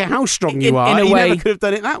 I don't care how strong you are. In a he way, never could have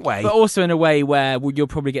done it that way. But also in a way where you'll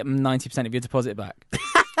probably get 90% of your deposit back.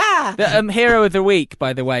 The hero of the week,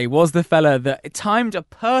 by the way, was the fella that timed a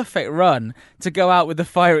perfect run to go out with the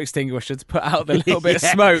fire extinguisher to put out the little bit of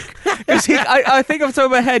smoke. I think off the top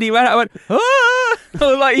of my head, he ran out and went,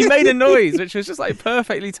 ah! Like he made a noise, which was just like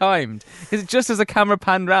perfectly timed. Because just as the camera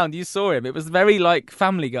panned round, you saw him. It was very like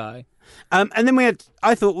Family Guy. And then we had,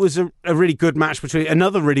 I thought, was a really good match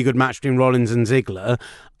another really good match between Rollins and Ziggler.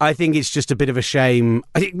 I think it's just a bit of a shame.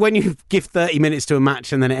 I think when you give 30 minutes to a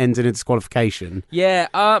match and then it ends in a disqualification. Yeah,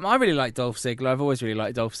 I really like Dolph Ziggler. I've always really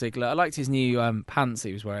liked Dolph Ziggler. I liked his new pants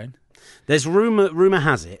he was wearing. There's rumour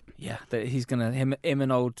has it. Yeah, that he's gonna him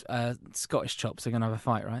and old Scottish chops are gonna have a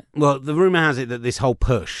fight, right? Well, the rumour has it that this whole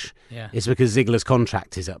push is because Ziggler's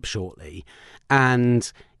contract is up shortly,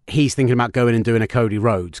 and he's thinking about going and doing a Cody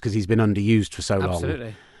Rhodes because he's been underused for so long.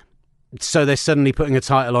 Absolutely. So they're suddenly putting a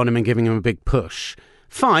title on him and giving him a big push.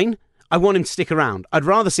 Fine. I want him to stick around. I'd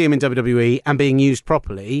rather see him in WWE and being used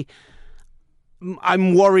properly.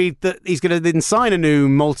 I'm worried that he's going to then sign a new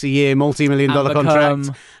multi-year, multi-million-dollar contract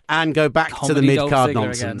and go back to the mid-card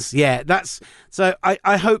nonsense. Again. Yeah, that's... So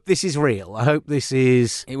I hope this is real. I hope this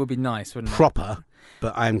is... It would be nice, wouldn't it? Proper,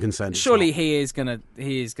 but I am concerned. Surely he is gonna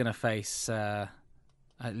face...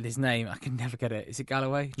 his name, I can never get it. Is it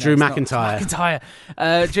Galloway? No, Drew McIntyre.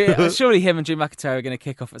 Surely him and Drew McIntyre are going to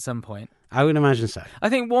kick off at some point. I would imagine so. I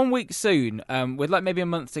think 1 week soon, with like maybe a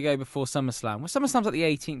month to go before SummerSlam. Well, SummerSlam's like the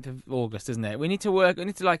 18th of August, isn't it? We need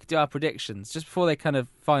to do our predictions just before they kind of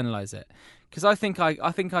finalise it. Because I think I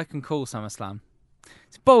can call SummerSlam.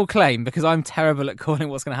 It's a bold claim because I'm terrible at calling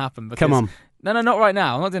what's going to happen. Come on. No, not right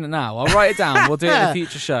now. I'm not doing it now. I'll write it down. We'll do it in a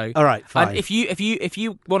future show. All right, fine. And if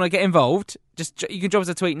you want to get involved, you can drop us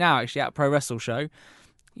a tweet now. Actually, at Pro Wrestle Show,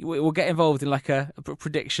 we'll get involved in like a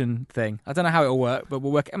prediction thing. I don't know how it'll work, but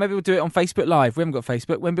we'll work. Maybe we'll do it on Facebook Live. We haven't got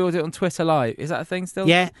Facebook. Maybe we'll do it on Twitter Live. Is that a thing still?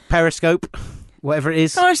 Yeah, Periscope, whatever it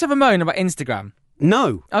is. Can I just have a moan about Instagram?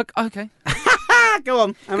 No. Okay. Go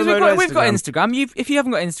on. We've got Instagram. If you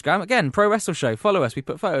haven't got Instagram, again, Pro Wrestle Show, follow us. We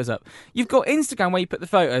put photos up. You've got Instagram where you put the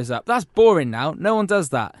photos up. That's boring now. No one does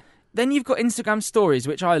that. Then you've got Instagram stories,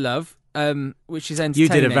 which I love. which is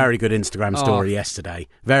entertaining. You did a very good Instagram story yesterday.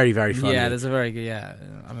 Very, very funny. Yeah, there's a very good. Yeah,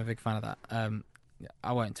 I'm a big fan of that.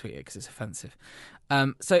 I won't tweet it because it's offensive.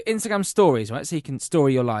 So Instagram stories, right? So you can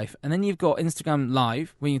story your life, and then you've got Instagram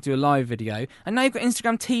Live when you do a live video, and now you've got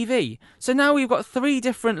Instagram TV. So now we've got three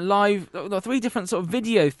different sort of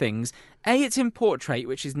video things. A, it's in portrait,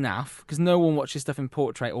 which is naff because no one watches stuff in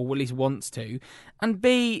portrait, or at least wants to. And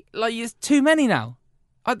B, like, there's too many now.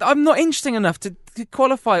 I'm not interesting enough to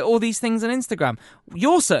qualify all these things on Instagram.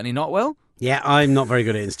 You're certainly not, Will. Yeah, I'm not very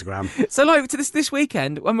good at Instagram. So, like, to this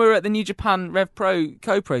weekend, when we were at the New Japan Rev Pro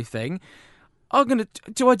Co-Pro thing,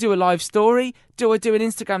 do I do a live story? Do I do an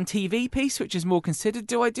Instagram TV piece, which is more considered?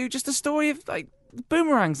 Do I do just a story of, like,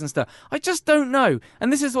 boomerangs and stuff? I just don't know.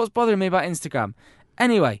 And this is what's bothering me about Instagram.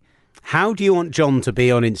 Anyway. How do you want John to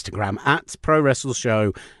be on Instagram? At Pro Wrestle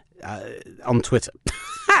Show on Twitter.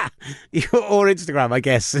 Or Instagram, I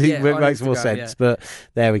guess. Yeah, it makes more Instagram, sense, yeah. but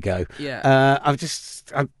there we go. Yeah.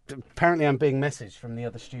 Apparently I'm being messaged from the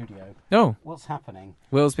other studio. Oh. What's happening?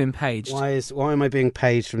 Will's been paged. Why am I being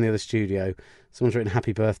paged from the other studio? Someone's written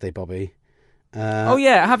happy birthday, Bobby.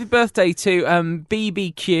 Happy birthday to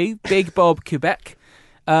BBQ, Big Bob Quebec,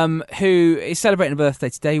 who is celebrating a birthday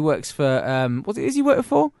today. He works for, what is he working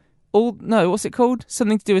for? What's it called?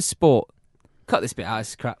 Something to do with sport. Cut this bit out,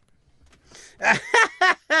 it's crap.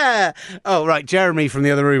 Oh, right. Jeremy from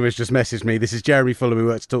the other room has just messaged me. This is Jeremy Fuller, who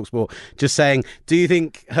works at TalkSport, just saying, do you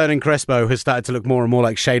think Hernan Crespo has started to look more and more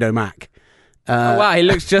like Shane O'Mac? Wow, he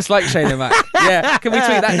looks just like Shane O'Mac. Yeah, can we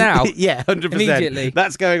tweet that now? Yeah, 100%. Immediately.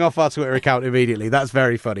 That's going off our Twitter account immediately. That's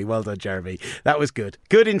very funny. Well done, Jeremy. That was good.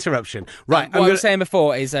 Good interruption. Right. What I was saying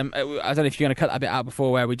before is, I don't know if you're going to cut that bit out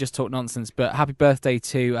before where we just talked nonsense, but happy birthday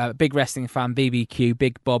to big wrestling fan BBQ,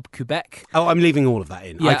 Big Bob Quebec. Oh, I'm leaving all of that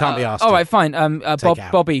in. Yeah, I can't be asked. All right, fine.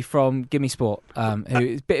 Bobby from Gimme Sport, who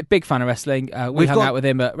is a big fan of wrestling. We hung out with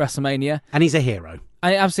him at WrestleMania. And he's a hero.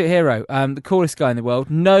 An absolute hero, the coolest guy in the world.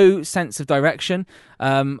 No sense of direction,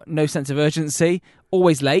 no sense of urgency.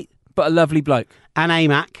 Always late, but a lovely bloke. And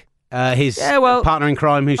AMAC, his partner in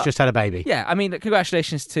crime, who's just had a baby. Yeah, I mean,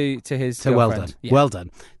 congratulations to his girlfriend. Well done, yeah. well done.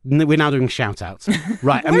 We're now doing shout-outs.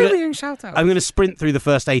 Right, We're doing shout-outs. I'm going to sprint through the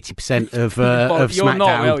first 80% of SmackDown. You're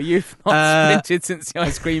not, Will. You've not sprinted since the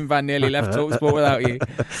ice cream van nearly left TalkSport without you.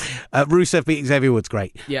 Rusev beating Xavier Woods,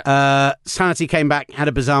 great. Yeah. Sanity came back, had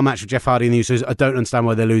a bizarre match with Jeff Hardy and the Usos. I don't understand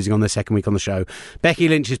why they're losing on their second week on the show. Becky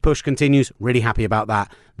Lynch's push continues. Really happy about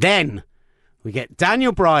that. Then we get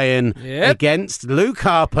Daniel Bryan against Luke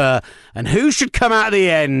Harper. And who should come out at the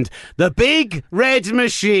end? The big red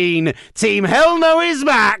machine. Team Hell No is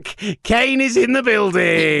back. Kane is in the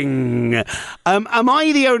building. Am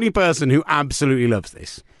I the only person who absolutely loves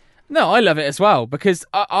this? No, I love it as well, because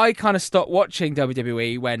I kind of stopped watching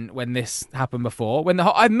WWE when this happened before.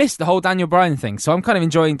 I missed the whole Daniel Bryan thing, so I'm kind of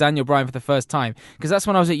enjoying Daniel Bryan for the first time, because that's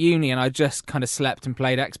when I was at uni and I just kind of slept and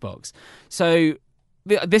played Xbox. So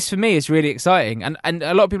this for me is really exciting, and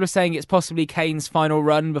a lot of people are saying it's possibly Kane's final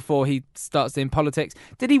run before he starts doing politics.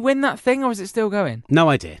 Did he win that thing, or is it still going? No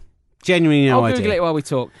idea. Genuinely no idea. I'll Google it while we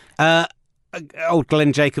talk. Old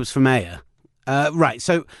Glenn Jacobs for mayor. Right,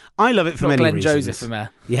 so I love it for many reasons. Glenn Joseph for mayor.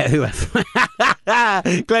 Yeah, whoever.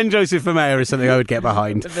 Glenn Joseph for mayor is something I would get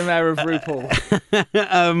behind. The mayor of RuPaul.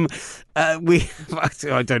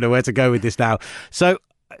 I don't know where to go with this now. So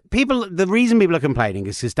the reason people are complaining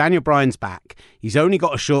is because Daniel Bryan's back. He's only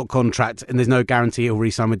got a short contract and there's no guarantee he'll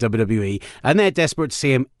re-sign with WWE. And they're desperate to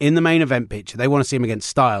see him in the main event picture. They want to see him against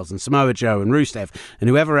Styles and Samoa Joe and Rusev and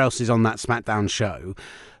whoever else is on that SmackDown show.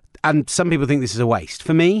 And some people think this is a waste.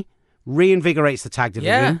 For me, reinvigorates the tag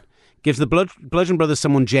division, gives the Bludgeon Brothers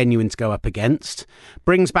someone genuine to go up against,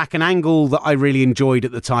 brings back an angle that I really enjoyed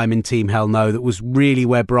at the time in Team Hell No, that was really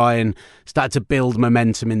where Bryan started to build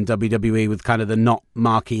momentum in WWE with kind of the not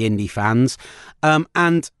marquee indie fans.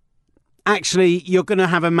 And actually, you're going to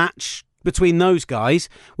have a match between those guys,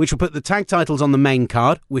 which will put the tag titles on the main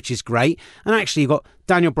card, which is great. And actually, you've got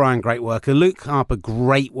Daniel Bryan, great worker, Luke Harper,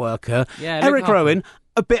 great worker, Eric Rowan,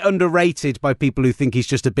 a bit underrated by people who think he's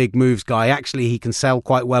just a big moves guy. Actually, he can sell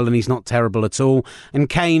quite well and he's not terrible at all. And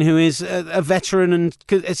Kane, who is a veteran and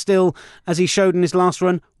still, as he showed in his last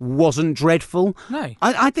run, wasn't dreadful. No,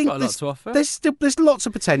 I think got a lot to offer. There's lots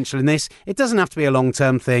of potential in this. It doesn't have to be a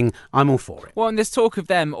long-term thing. I'm all for it. Well, and there's talk of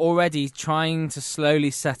them already trying to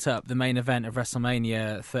slowly set up the main event of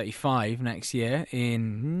WrestleMania 35 next year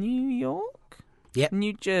in New York? Yep.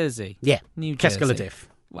 New Jersey? Yeah. New Jersey. Keskeladif.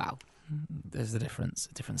 Wow. There's a difference.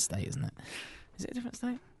 A different state, isn't it? Is it a different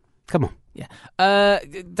state? Come on.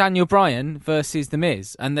 Daniel Bryan versus The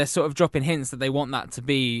Miz, and they're sort of dropping hints that they want that to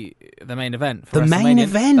be the main event for The WrestleMania. main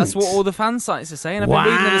event? That's what all the fan sites are saying. I've been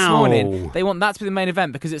reading them this morning. They want that to be the main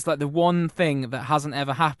event because it's like the one thing that hasn't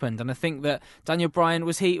ever happened. And I think that Daniel Bryan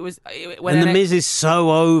when and The Miz is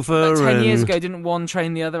so over. 10 years ago, didn't one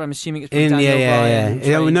train the other? I'm assuming it's Daniel Bryan.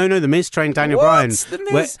 Yeah. No, The Miz trained Daniel Bryan.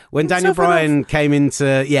 When Daniel Bryan came into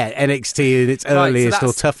NXT in its earliest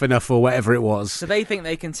or Tough Enough or whatever it was. So they think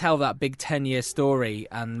they can tell that big 10-year story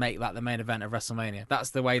and make that the main event of WrestleMania.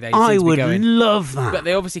 That's the way they seem to be going. I would love that. But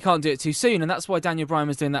they obviously can't do it too soon, and that's why Daniel Bryan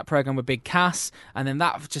was doing that program with Big Cass, and then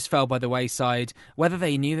that just fell by the wayside. Whether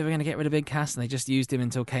they knew they were going to get rid of Big Cass and they just used him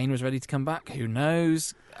until Kane was ready to come back, who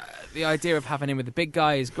knows? The idea of having him with the big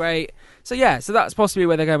guy is great. So that's possibly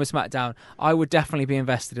where they're going with SmackDown. I would definitely be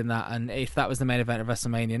invested in that, and if that was the main event of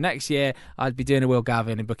WrestleMania next year, I'd be doing a Will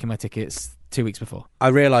Gavin and booking my tickets 2 weeks before. I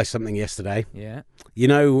realised something yesterday. Yeah. You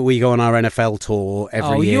know, we go on our NFL tour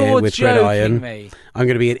every year with Gridiron. I'm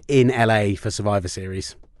going to be in LA for Survivor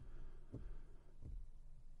Series.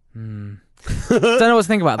 Don't know what to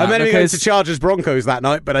think about that. I'm meant to be going to Chargers Broncos that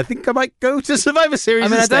night, but I think I might go to Survivor Series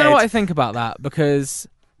instead. I don't know what I think about that because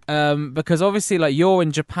obviously, like, you're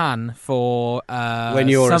in Japan for when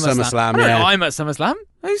you're at SummerSlam. I'm at SummerSlam.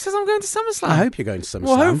 Who says I'm going to SummerSlam? I hope you're going to SummerSlam.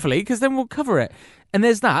 Well, hopefully, because then we'll cover it. And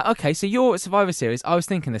there's that. Okay, so you're at Survivor Series. I was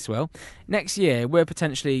thinking this, Will. Next year, we're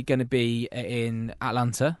potentially going to be in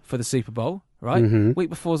Atlanta for the Super Bowl, right? Mm-hmm. Week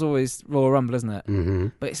before is always Royal Rumble, isn't it? Mm-hmm.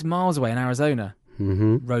 But it's miles away in Arizona.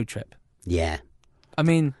 Mm-hmm. Road trip. Yeah. I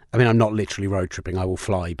mean, I'm not literally road tripping. I will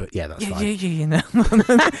fly, but that's fine. Yeah. No,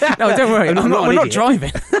 don't worry. We're not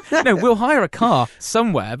driving. No, we'll hire a car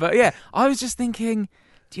somewhere. But I was just thinking,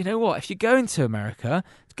 do you know what? If you're going to America,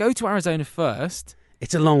 go to Arizona first.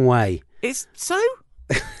 It's a long way. It's so?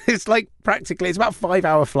 It's like practically, it's about a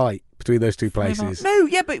 5-hour flight between those two places. No,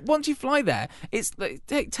 but once you fly there,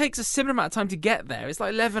 it takes a similar amount of time to get there. It's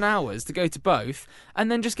like 11 hours to go to both,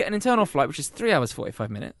 and then just get an internal flight, which is 3 hours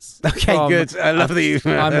 45 minutes. Okay, good. I love that you.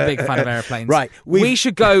 I'm a big fan of airplanes. Right, we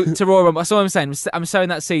should go to Royal Rumble. That's all I'm saying. I'm sowing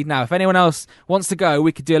that seed now. If anyone else wants to go,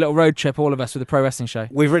 we could do a little road trip, all of us, with the pro wrestling show.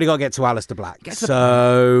 We've really got to get to Aleister Black.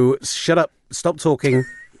 So shut up, stop talking.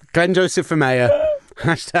 Glenn Joseph for mayor.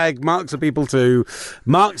 Hashtag Marks are people too.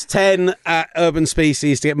 Marks 10 at Urban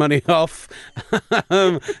Species to get money off.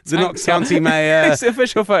 The Knox County Mayor. It's the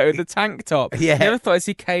official photo with the tank top. Yeah. Never thought I'd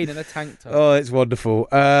see Kane in a tank top. Oh, it's wonderful.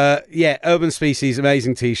 Urban Species,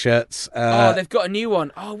 amazing t-shirts. They've got a new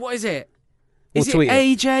one. Oh, what is it? Is it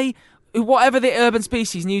AJ? Whatever the Urban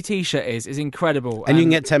Species new t-shirt is incredible. And you can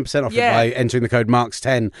get 10% off it by entering the code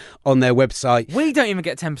Marks10 on their website. We don't even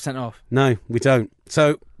get 10% off. No, we don't.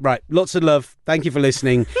 So, right, lots of love. Thank you for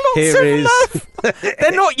listening. Love.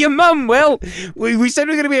 They're not your mum, Will. We said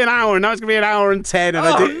we were going to be an hour, and now it's going to be an hour and 10.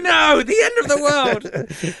 And no, the end of the world.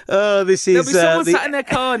 This is... There'll be someone sat in their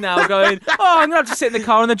car now going, I'm going to have to sit in the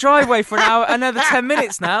car on the driveway for another 10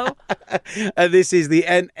 minutes now. And this is the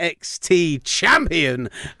NXT champion,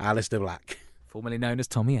 Aleister Black. Formerly known as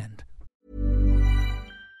Tommy End.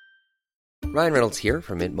 Ryan Reynolds here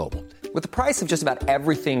from Mint Mobile. With the price of just about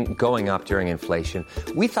everything going up during inflation,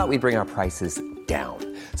 we thought we'd bring our prices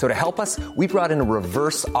down. So to help us, we brought in a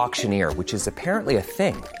reverse auctioneer, which is apparently a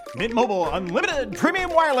thing. Mint Mobile Unlimited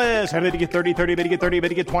Premium Wireless. How to get 30, 30, bit to get 30, bit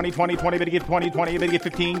to get 20, 20, 20, bit to get 20, 20, bit to get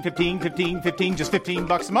 15, 15, 15, 15, just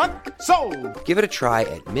 $15 a month? Sold! Give it a try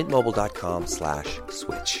at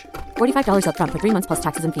mintmobile.com/switch. $45 up front for 3 months plus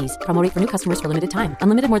taxes and fees. Promo rate for new customers for limited time.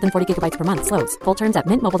 Unlimited more than 40 gigabytes per month. Slows full terms at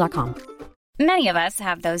mintmobile.com. Many of us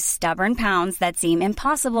have those stubborn pounds that seem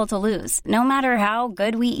impossible to lose, no matter how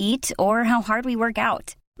good we eat or how hard we work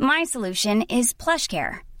out. My solution is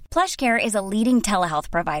PlushCare. PlushCare is a leading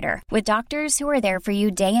telehealth provider with doctors who are there for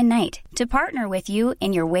you day and night to partner with you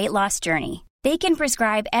in your weight loss journey. They can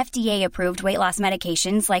prescribe FDA-approved weight loss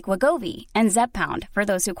medications like Wegovy and Zepbound for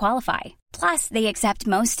those who qualify. Plus, they accept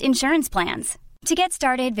most insurance plans. To get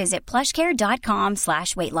started, visit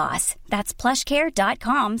plushcare.com/weightloss. That's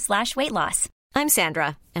plushcare.com/weightloss. I'm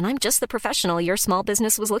Sandra, and I'm just the professional your small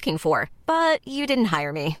business was looking for. But you didn't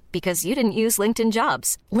hire me because you didn't use LinkedIn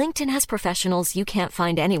Jobs. LinkedIn has professionals you can't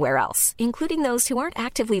find anywhere else, including those who aren't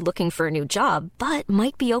actively looking for a new job, but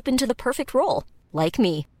might be open to the perfect role, like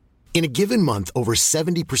me. In a given month, over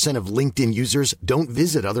 70% of LinkedIn users don't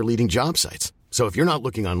visit other leading job sites. So if you're not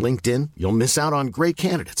looking on LinkedIn, you'll miss out on great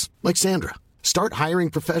candidates like Sandra. Start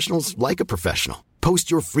hiring professionals like a professional.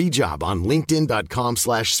 Post your free job on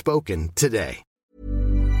linkedin.com/spoken today.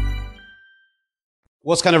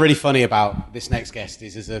 What's kind of really funny about this next guest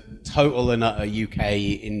is a total and utter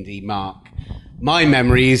UK indie mark. my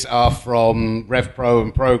memories are from Rev Pro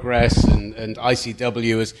and Progress and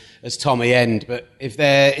ICW as Tommy End. But if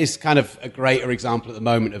there is kind of a greater example at the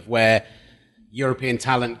moment of where European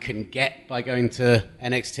talent can get by going to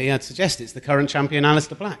NXT, I'd suggest it's the current champion,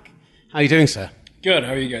 Aleister Black. How are you doing, sir? Good.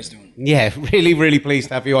 How are you guys doing? Yeah, really, really pleased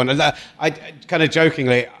to have you on. I kind of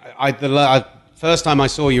jokingly, the first time I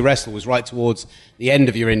saw you wrestle was right towards the end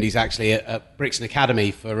of your indies, actually, at Brixton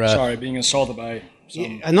Academy for... Sorry, being assaulted by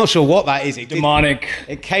some... I'm not sure what that is. Demonic...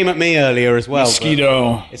 It came at me earlier as well.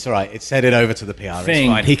 Mosquito. It's all right. It's headed over to the PR. Thing.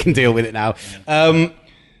 It's fine. He can deal with it now.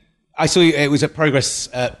 I saw you, it was at Progress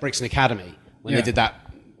at Brixton Academy when they did that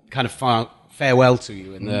kind of farewell to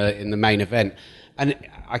you in the main event. And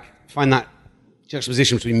I find that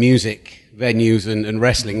juxtaposition between music venues and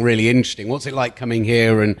wrestling really interesting. What's it like coming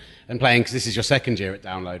here and playing, because this is your second year at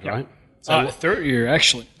Download, right? So third year,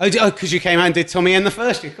 actually. Oh, because you came out and did Tommy End the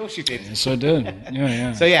first year. Of course you did. Yes, I did.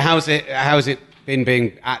 Yeah. So yeah, how's it been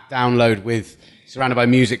being at Download with surrounded by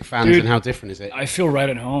music fans? Dude, and how different is it? I feel right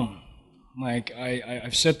at home. Like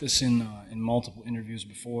I've said this in multiple interviews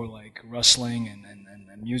before, like wrestling and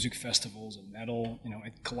music festivals and metal,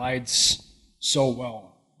 it collides so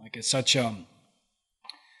well. Like it's such a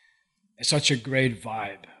great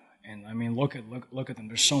vibe. And I mean, look at them.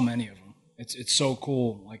 There's so many of them. It's so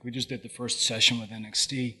cool. Like we just did the first session with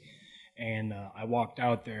NXT, and I walked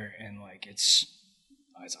out there and like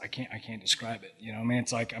I can't describe it.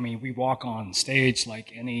 It's like, we walk on stage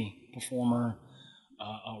like any performer,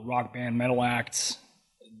 a rock band, metal act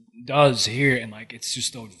does here, and like it's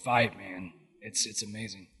just a vibe, man. It's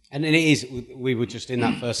amazing. And it is. We were just in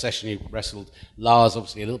that first session. You wrestled Lars,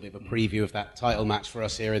 obviously a little bit of a preview of that title match for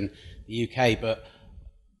us here in the UK. But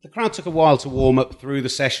the crowd took a while to warm up through the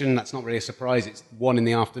session. That's not really a surprise. It's 1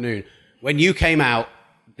 PM. When you came out,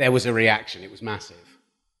 there was a reaction. It was massive.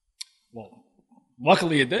 Well,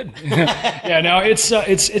 luckily it did. Yeah. No, it's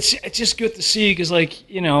just good to see because,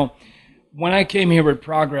 when I came here with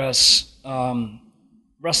Progress.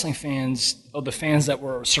 Wrestling fans, or the fans that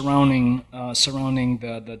were surrounding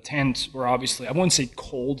the tent, were obviously, I wouldn't say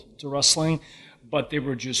cold to wrestling, but they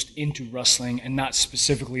were just into wrestling and not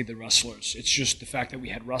specifically the wrestlers. It's just the fact that we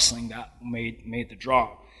had wrestling that made the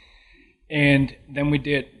draw. And then I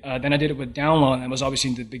did it with Download, and it was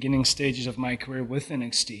obviously in the beginning stages of my career with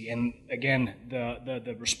NXT. And again,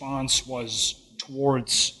 the response was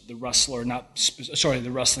towards the wrestler,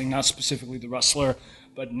 the wrestling, not specifically the wrestler.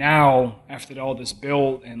 But now, after all this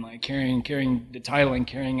build and like carrying the title and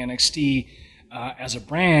carrying NXT as a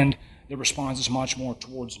brand, the response is much more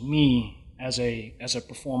towards me as a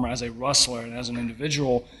performer, as a wrestler, and as an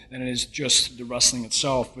individual than it is just the wrestling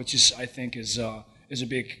itself, which I think is a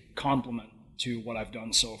big compliment to what I've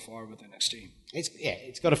done so far with NXT.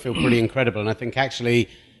 It's got to feel pretty incredible, and I think actually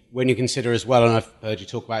when you consider as well, and I've heard you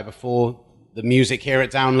talk about it before, the music here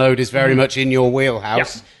at Download is very much in your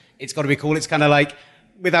wheelhouse. Yeah. It's got to be cool. It's kind of like,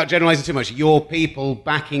 without generalizing too much, your people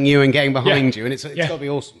backing you and getting behind you, and it's got to be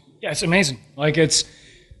awesome. Yeah, it's amazing.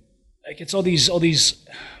 It's all these.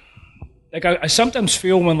 Like I sometimes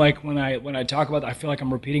feel when I talk about it, I feel like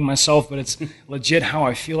I'm repeating myself, but it's legit how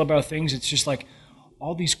I feel about things. It's just like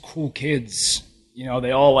all these cool kids, they all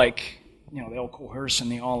they all coerce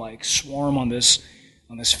and they all swarm on this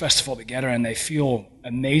festival together, and they feel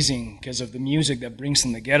amazing because of the music that brings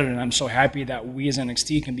them together. And I'm so happy that we as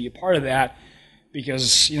NXT can be a part of that.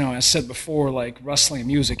 Because, as I said before, wrestling and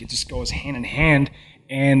music, it just goes hand in hand.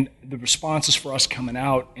 And the responses for us coming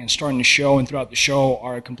out and starting the show and throughout the show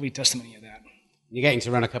are a complete testimony of that. You're getting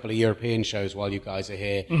to run a couple of European shows while you guys are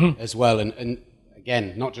here as well. And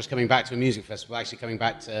again, not just coming back to a music festival, actually coming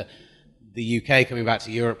back to the UK, coming back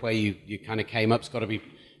to Europe where you kind of came up. It's got to be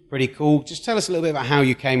pretty cool. Just tell us a little bit about how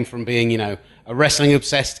you came from being, a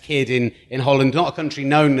wrestling-obsessed kid in Holland, not a country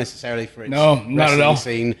known necessarily for its wrestling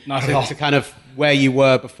scene, to kind of where you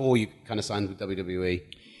were before you kind of signed with WWE.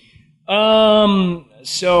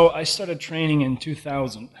 So I started training in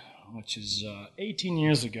 2000, which is 18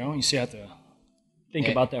 years ago. You see, I have to think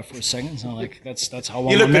about that for a second. So that's how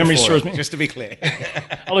long my memory serves me. Just to be clear.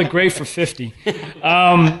 I look great for 50.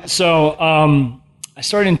 I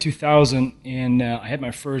started in 2000, and I had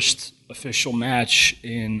my first official match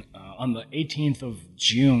on the 18th of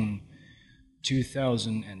June,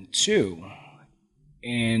 2002.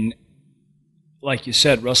 And like you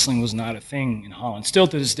said, wrestling was not a thing in Holland. Still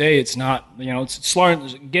to this day, it's not. It's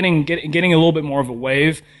getting a little bit more of a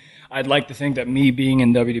wave. I'd like to think that me being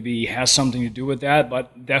in WWE has something to do with that,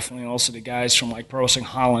 but definitely also the guys from Pro Wrestling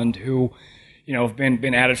Holland who, have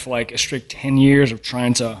been at it for a strict 10 years of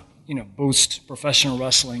trying to boost professional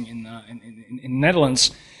wrestling in Netherlands.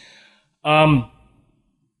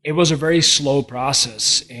 it was a very slow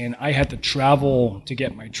process, and I had to travel to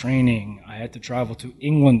get my training. I had to travel to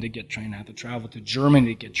England to get trained. I had to travel to Germany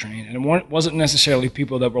to get trained. And it wasn't necessarily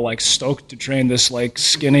people that were like stoked to train this like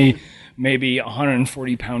skinny, maybe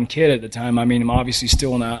 140-pound kid at the time. I mean, I'm obviously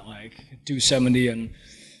still not like 270, and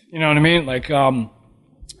you know what I mean? Like,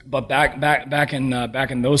 but back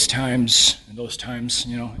in those times,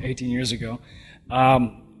 18 years ago,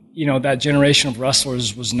 that generation of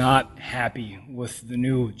wrestlers was not happy with the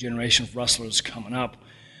new generation of wrestlers coming up,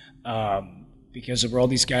 because there were all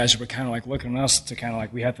these guys who were kind of like looking at us to kind of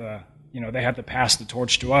like we had to, they had to pass the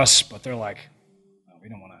torch to us, but they're like, oh, we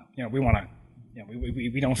don't want to, we want to,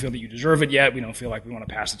 we don't feel that you deserve it yet. We don't feel like we want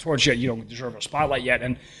to pass the torch yet. You don't deserve a spotlight yet.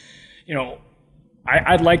 And,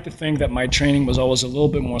 I'd like to think that my training was always a little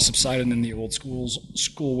bit more subsided than the old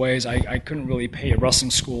school ways. I couldn't really pay a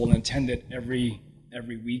wrestling school and attend it every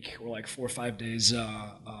week or like 4 or 5 days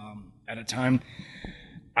at a time.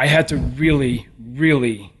 I had to really,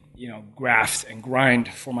 really, graft and grind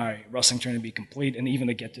for my wrestling training to be complete, and even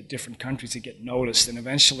to get to different countries to get noticed. And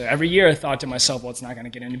eventually, every year I thought to myself, well, it's not going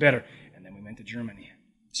to get any better. And then we went to Germany.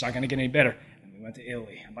 It's not going to get any better. And we went to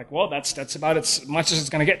Italy. I'm like, well, that's about as much as it's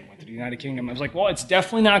going to get. Went to the United Kingdom. I was like, well, it's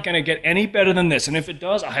definitely not going to get any better than this. And if it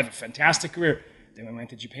does, I'll have a fantastic career. Then we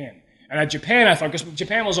went to Japan. And at Japan, I thought, because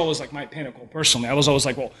Japan was always like my pinnacle personally. I was always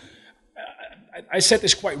like, well, I said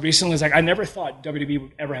this quite recently. It's like I never thought WWE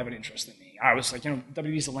would ever have an interest in me. I was like,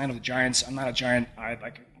 WWE is the land of the giants. I'm not a giant. I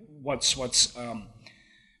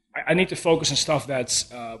need to focus on stuff that's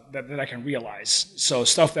that I can realize. So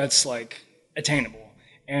stuff that's like attainable.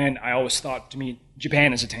 And I always thought, to me,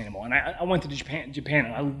 Japan is attainable. And I went to Japan,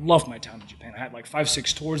 and I loved my time in Japan. I had like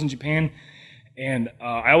 5-6 tours in Japan. And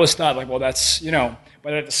I always thought, like, well, that's,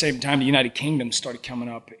 but at the same time, the United Kingdom started coming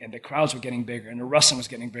up, and the crowds were getting bigger, and the wrestling was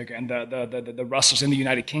getting bigger, and the wrestlers in the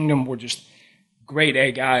United Kingdom were just grade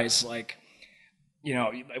A guys. Like,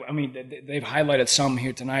 I mean, they've highlighted some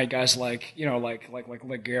here tonight, guys like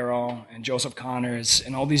Ligero and Joseph Connors,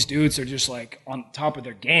 and all these dudes are just like on top of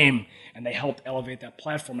their game, and they helped elevate that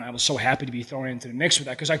platform. And I was so happy to be thrown into the mix with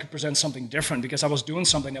that, because I could present something different, because I was doing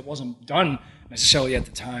something that wasn't done necessarily at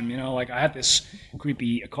the time. Like I had this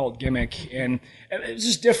creepy occult gimmick, and it was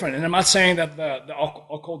just different. And I'm not saying that the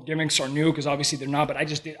occult gimmicks are new, because obviously they're not, but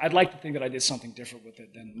I'd like to think that I did something different with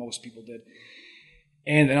it than most people did.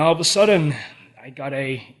 And then all of a sudden, I got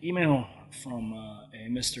an email from a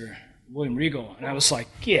Mr. William Regal, and I was like,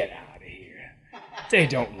 get out of here. They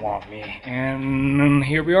don't want me. And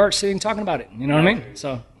here we are sitting talking about it. You know what I mean?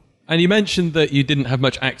 So. And you mentioned that you didn't have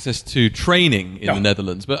much access to training in the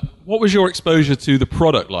Netherlands, but what was your exposure to the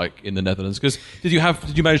product like in the Netherlands? Because did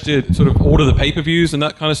you manage to sort of order the pay-per-views and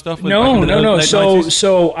that kind of stuff? No.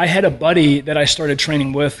 So I had a buddy that I started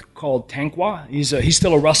training with called Tankwa. He's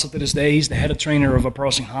still a wrestler to this day. He's the head of trainer of Pro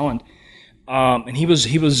Wrestling Holland. And he was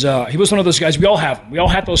one of those guys. We all have them. We all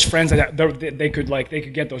had those friends that they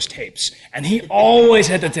could get those tapes. And he always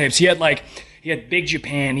had the tapes. He had Big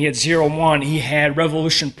Japan. He had 01. He had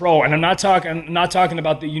Revolution Pro. And I'm not talking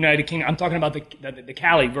about the United Kingdom. I'm talking about the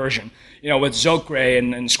Cali version. With Zokre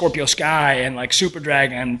and Scorpio Sky and like Super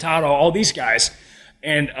Dragon and Taro, all these guys.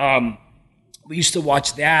 And we used to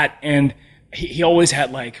watch that. And he always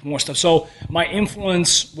had like more stuff. So my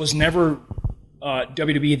influence was never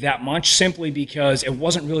WWE that much, simply because it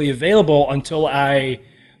wasn't really available until I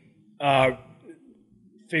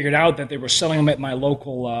figured out that they were selling them at my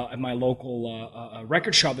local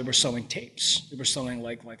record shop. They were selling tapes. They were selling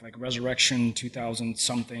like Resurrection 2000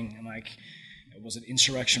 something, and like, was it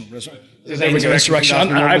Insurrection? Insurrection.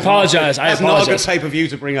 I apologize. That's not a good pay-per-view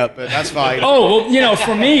to bring up, but that's fine. Oh well,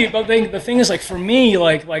 for me, but the thing is, like, for me,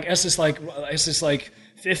 like as this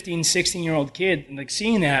 15, 16-year-old kid, and like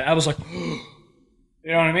seeing that, I was like, you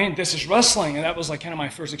know what I mean? This is wrestling. And that was like kind of my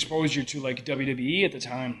first exposure to like WWE at the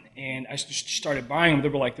time. And I just started buying them.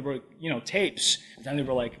 They were tapes. And then they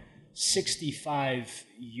were like 65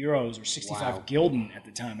 euros or 65 gulden at the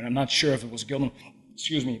time. And I'm not sure if it was gulden,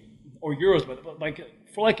 or euros, but like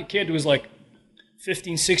for like a kid who was like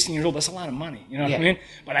 15, 16 years old, that's a lot of money. You know what I mean?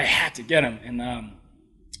 But I had to get them. And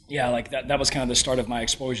like that was kind of the start of my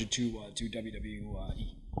exposure to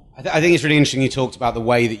WWE. I think it's really interesting you talked about the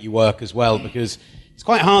way that you work as well, because it's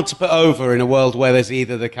quite hard to put over in a world where there's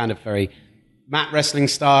either the kind of very mat wrestling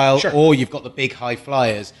style, or you've got the big high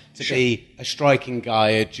flyers, to be a striking guy,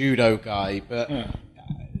 a judo guy, but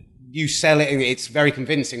you sell it, and it's very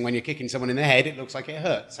convincing. When you're kicking someone in the head, it looks like it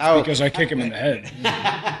hurts. Because I kick him in the head.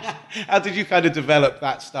 How did you kind of develop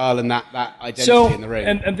that style and that identity in the ring?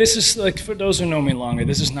 And this is, like, for those who know me longer,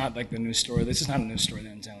 this is not like the news story. This is not a news story that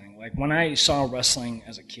I'm telling. Like, when I saw wrestling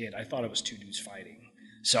as a kid, I thought it was two dudes fighting.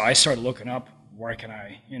 So I started looking up where can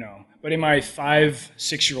I, But in my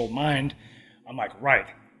 5-6-year-old mind, I'm like, right,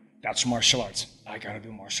 that's martial arts. I got to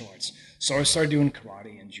do martial arts. So I started doing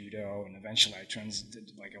karate and judo, and eventually I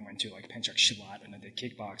went to like Penchak Silat, and I did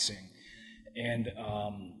kickboxing. And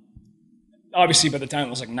obviously by the time I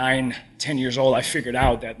was like 9, 10 years old, I figured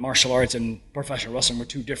out that martial arts and professional wrestling were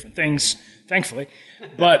two different things, thankfully.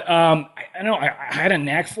 But I know I had a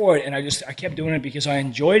knack for it, and I kept doing it because I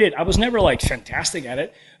enjoyed it. I was never like fantastic at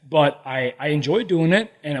it, but I enjoyed doing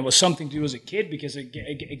it, and it was something to do as a kid because it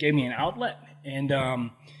gave me an outlet. And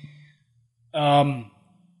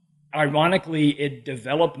ironically, it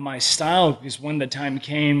developed my style because when the time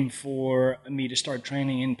came for me to start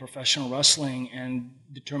training in professional wrestling and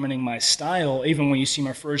determining my style, even when you see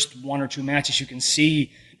my first 1 or 2 matches, you can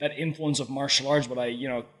see that influence of martial arts, but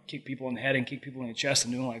I, kick people in the head and kick people in the chest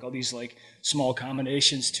and doing like all these like small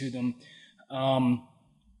combinations to them.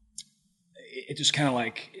 It just kind of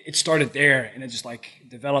like, it started there, and it just like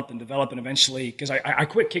developed, and eventually, because I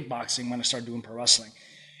quit kickboxing when I started doing pro wrestling.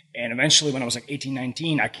 And eventually, when I was like 18,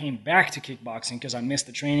 19, I came back to kickboxing because I missed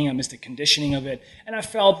the training, I missed the conditioning of it, and I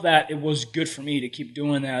felt that it was good for me to keep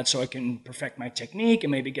doing that so I can perfect my technique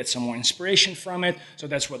and maybe get some more inspiration from it. So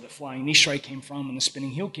that's where the flying knee strike came from and the spinning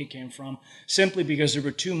heel kick came from, simply because there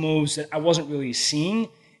were 2 moves that I wasn't really seeing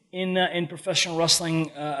in professional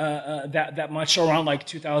wrestling that much. So around like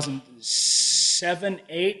 2007,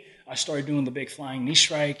 8, I started doing the big flying knee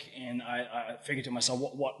strike, and I figured to myself,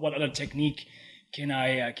 what other technique can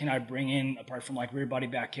I bring in apart from like rear body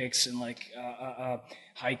back kicks and like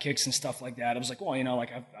high kicks and stuff like that? I was like, well,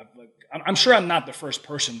 I'm sure I'm not the first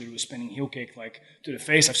person to do a spinning heel kick like to the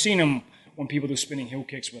face. I've seen them when people do spinning heel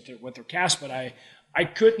kicks with their cast, but I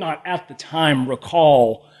could not at the time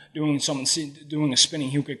recall doing a spinning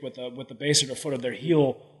heel kick with the base of their foot of their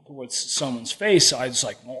heel towards someone's face. So I was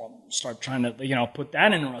like, well, I'll start trying to put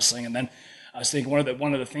that in wrestling. And then I was thinking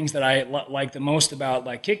one of the things that I like the most about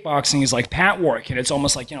like kickboxing is like pat work, and it's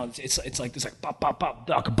almost like it's like this like pop pop pop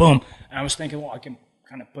duck boom. And I was thinking, well, I can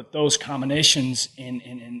kind of put those combinations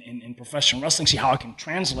in professional wrestling, see how I can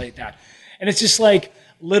translate that. And it's just like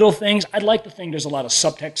little things. I'd like to think there's a lot of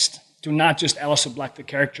subtext to not just Aleister Black the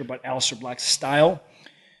character, but Aleister Black's style.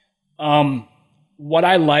 What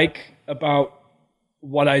I like about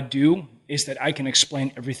what I do is that I can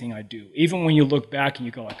explain everything I do, even when you look back and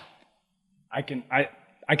you go like, I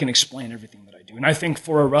can explain everything that I do. And I think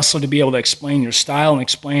for a wrestler to be able to explain your style and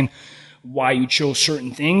explain why you chose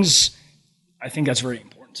certain things, I think that's very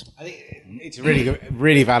important. I think it's a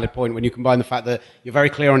really valid point when you combine the fact that you're very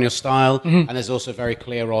clear on your style, and there's also very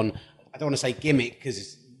clear on, I don't want to say gimmick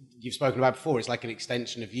because you've spoken about before, it's like an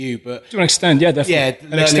extension of you, but to an extent, yeah, definitely.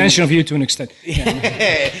 Yeah, an extension of you to an extent.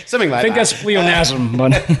 Yeah, something like that. I think that's pleonasm,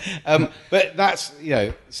 but that's,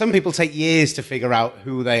 some people take years to figure out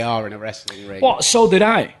who they are in a wrestling ring. Well, so did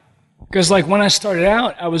I. Because like when I started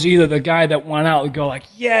out, I was either the guy that went out and go like,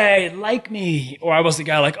 yay, like me, or I was the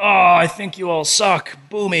guy like, oh, I think you all suck,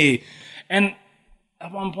 boo me. And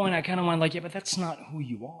at one point I kind of went like, yeah, but that's not who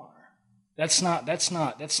you are. That's not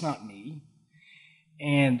me.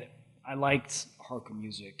 And I liked hardcore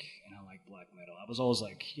music, and I liked black metal. I was always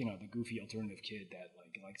like, the goofy alternative kid that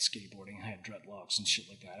liked skateboarding and had dreadlocks and shit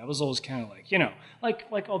like that. I was always kind of like,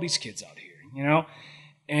 like all these kids out here,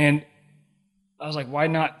 And I was like, why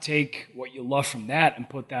not take what you love from that and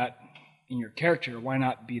put that in your character? Why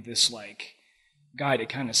not be this like guy that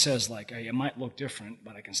kind of says like, hey, it might look different,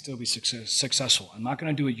 but I can still be successful. I'm not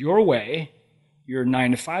going to do it your way, your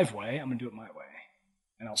 9-to-5 way. I'm going to do it my way.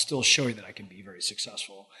 And I'll still show you that I can be very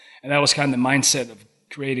successful. And that was kind of the mindset of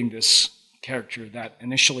creating this character that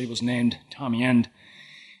initially was named Tommy End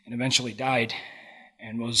and eventually died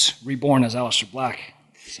and was reborn as Aleister Black.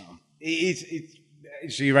 So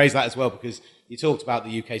so you raised that as well because you talked about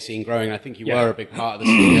the UK scene growing. I think you were a big part of the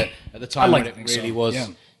scene at the time when it really was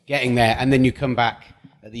getting there. And then you come back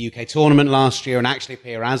at the UK tournament last year and actually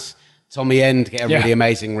appear as Tommy End, get a really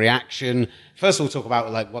amazing reaction. First of all, talk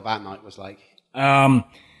about like what that night was like. I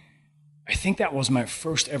think that was my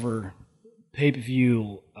first ever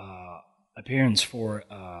pay-per-view appearance for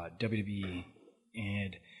WWE,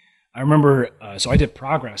 and I remember. So I did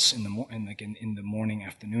Progress in the morning,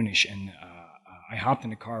 afternoonish, and I hopped in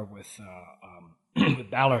the car with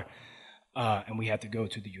Balor, and we had to go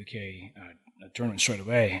to the UK tournament straight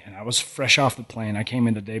away. And I was fresh off the plane. I came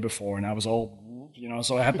in the day before, and I was all,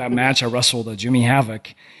 So I had that match. I wrestled Jimmy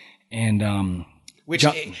Havoc, and. Which,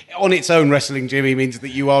 on its own, wrestling Jimmy means that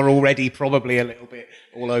you are already probably a little bit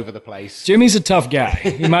all over the place. Jimmy's a tough guy.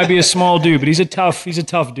 He might be a small dude, but he's a tough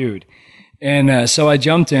dude. And so I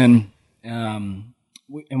jumped in, and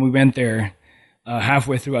we went there.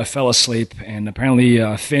 halfway through, I fell asleep, and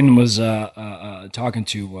apparently Finn was talking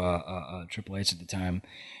to Triple H at the time,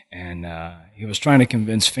 and he was trying to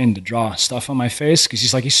convince Finn to draw stuff on my face because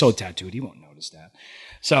he's so tattooed, he won't notice that.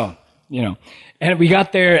 So, and we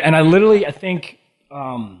got there, and I think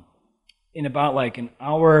in about like an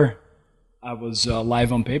hour, I was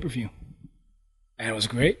live on pay-per-view, and it was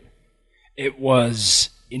great. It was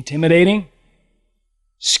intimidating,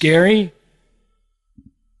 scary,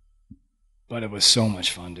 but it was so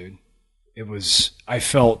much fun, dude. I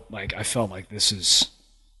felt like this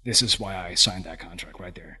is why I signed that contract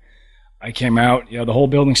right there. I came out, the whole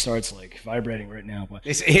building starts like vibrating right now. But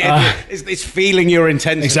it's feeling your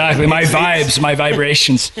intensity. Exactly, my vibes, my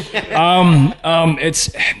vibrations.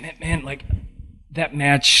 It's man, like that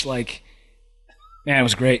match, like man, it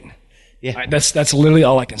was great. Yeah, that's literally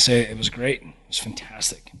all I can say. It was great. It was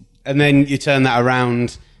fantastic. And then you turn that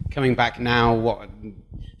around, coming back now,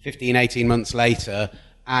 15, 18 months later,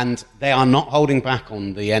 and they are not holding back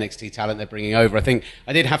on the NXT talent they're bringing over. I think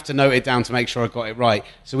I did have to note it down to make sure I got it right.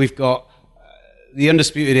 So we've got the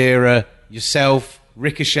Undisputed Era, yourself,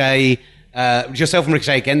 Ricochet, yourself and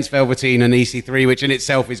Ricochet against Velveteen and EC3, which in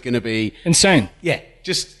itself is going to be insane. Yeah,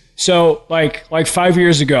 just so like 5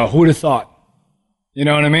 years ago, who would have thought? You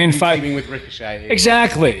know what I mean? Teaming with Ricochet.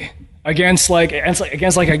 Exactly. Against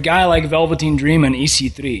a guy like Velveteen Dream and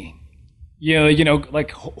EC3.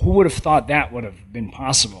 Like who would have thought that would have been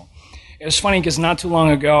possible? It was funny because not too long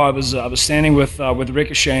ago I was standing with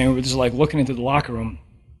Ricochet and we were just like looking into the locker room,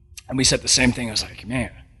 and we said the same thing. I was like,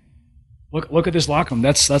 man, look at this locker room.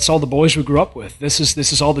 That's all the boys we grew up with. This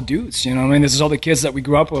is all the dudes. You know what I mean? This is all the kids that we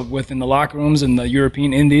grew up with in the locker rooms and the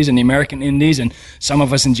European indies and the American indies and some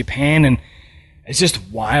of us in Japan. And it's just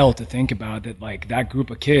wild to think about that, like that group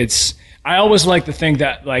of kids. I always like to think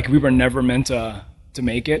that like we were never meant to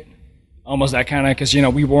make it. Almost that kind of, because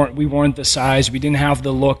we weren't the size, we didn't have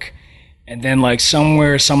the look, and then like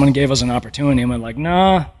somewhere someone gave us an opportunity, and we're like,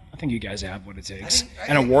 nah, I think you guys have what it takes,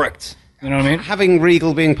 and it worked. You know what I mean? Having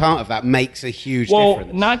Regal being part of that makes a huge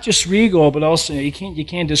difference. Well, not just Regal, but also you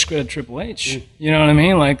can't discredit Triple H. You know what I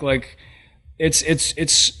mean? Like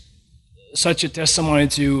it's such a testimony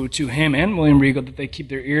to him and William Regal that they keep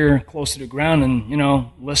their ear close to the ground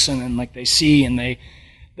and listen, and like they see and they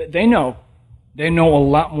know. They know a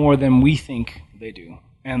lot more than we think they do.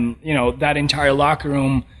 And, that entire locker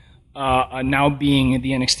room now being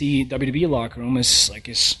the NXT WWE locker room is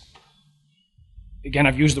again,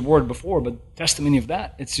 I've used the word before, but testimony of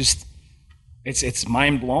that. It's just, it's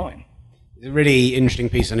mind-blowing. There's a really interesting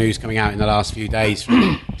piece of news coming out in the last few days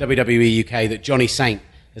from WWE UK that Johnny Saint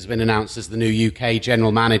has been announced as the new UK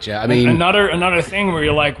general manager. I mean, another thing where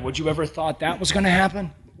you're like, would you ever thought that was going to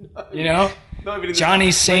happen?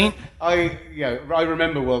 Johnny Saint. I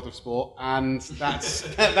remember World of Sport, and that is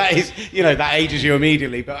that ages you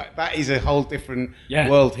immediately. But that is a whole different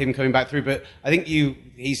world. Him coming back through. But I think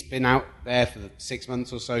he's been out there for 6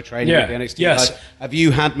 months or so training with the NXT. Yes. Guys. Have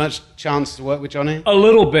you had much chance to work with Johnny? A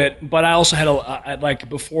little bit, but I also had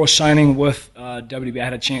before signing with WWE, I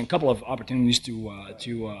had a couple of opportunities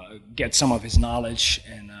to get some of his knowledge,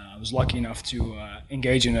 and I was lucky enough to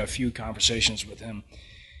engage in a few conversations with him.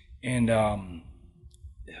 And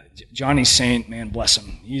Johnny Saint, man, bless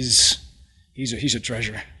him. He's a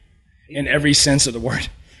treasure in every sense of the word.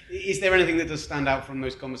 Is there anything that does stand out from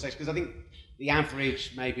those conversations? Because I think the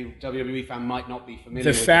average maybe WWE fan might not be familiar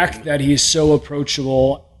with the fact that he's so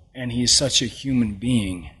approachable and he's such a human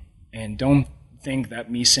being. And don't think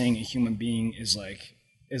that me saying a human being is like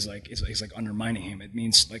undermining him. It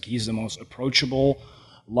means like he's the most approachable,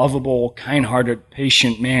 lovable, kind-hearted,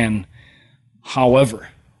 patient man. However,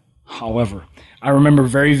 I remember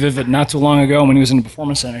very vivid not too long ago when he was in the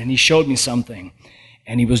Performance Center and he showed me something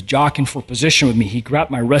and he was jockeying for position with me. He grabbed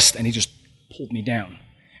my wrist and he just pulled me down.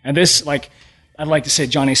 And this, I'd like to say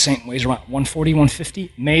Johnny Saint weighs around 140,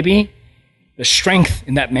 150, maybe. The strength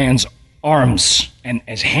in that man's arms and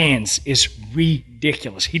his hands is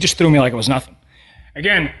ridiculous. He just threw me like it was nothing.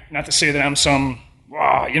 Again, not to say that I'm some,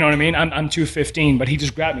 you know what I mean? I'm 215, but he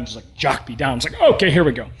just grabbed me and just jocked me down. It's like, okay, here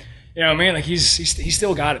we go. You know what I mean? Like he's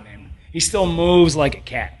still got it, man. He still moves like a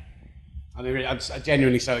cat. I mean, I'm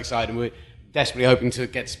genuinely so excited, and we're desperately hoping to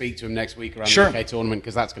get to speak to him next week around the UK tournament,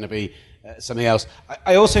 because that's going to be something else.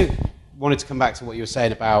 I also wanted to come back to what you were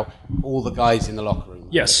saying about all the guys in the locker room.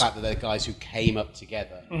 Yes. The fact that they're guys who came up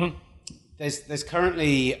together. Mm-hmm. There's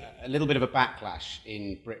currently a little bit of a backlash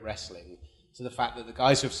in Brit wrestling to the fact that the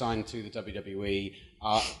guys who have signed to the WWE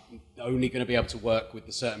are only going to be able to work with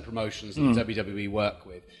the certain promotions that the WWE work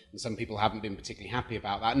with. And some people haven't been particularly happy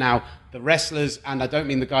about that. Now, the wrestlers, and I don't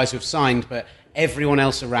mean the guys who have signed, but everyone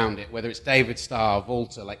else around it, whether it's David Starr,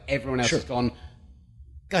 Volta, like everyone else has gone,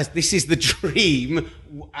 guys, this is the dream,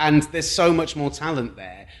 and there's so much more talent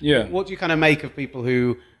there. Yeah. What do you kind of make of people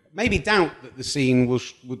who maybe doubt that the scene would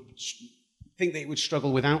think that it would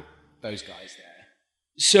struggle without those guys there?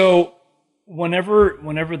 So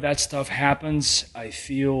whenever that stuff happens, I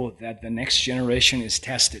feel that the next generation is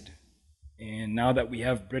tested. And now that we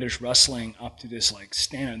have British wrestling up to this like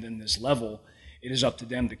standard and this level, it is up to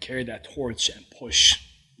them to carry that torch and push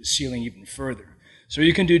the ceiling even further. So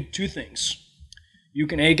you can do two things. You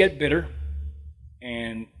can get bitter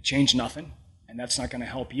and change nothing, and that's not going to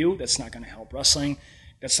help you, that's not going to help wrestling,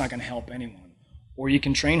 that's not going to help anyone. Or you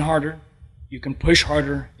can train harder, you can push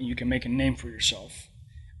harder, and you can make a name for yourself.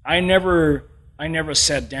 I never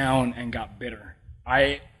sat down and got bitter.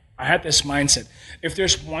 I had this mindset. If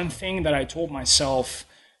there's one thing that I told myself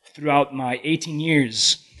throughout my 18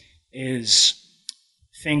 years is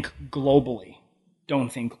think globally, don't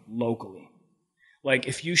think locally. Like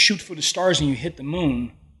if you shoot for the stars and you hit the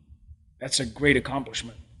moon, that's a great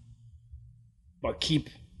accomplishment. But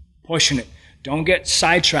keep pushing it. Don't get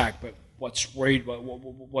sidetracked, but what's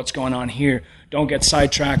going on here. Don't get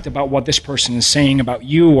sidetracked about what this person is saying about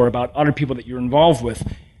you or about other people that you're involved with.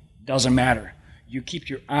 Doesn't matter. You keep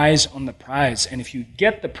your eyes on the prize, and if you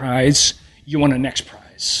get the prize, you want the next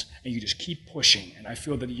prize, and you just keep pushing. And I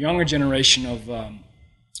feel that the younger generation of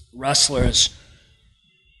wrestlers,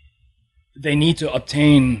 they need to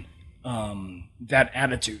obtain that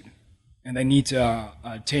attitude, and they need to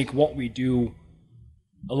take what we do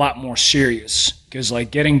a lot more serious, because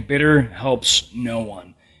like getting bitter helps no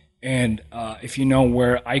one. And if you know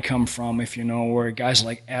where I come from, if you know where guys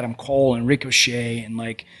like Adam Cole and Ricochet and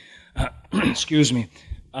like excuse me,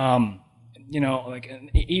 you know, like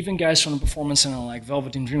even guys from the Performance Center like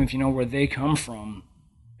Velveteen Dream, if you know where they come from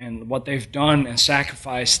and what they've done and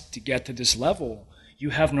sacrificed to get to this level,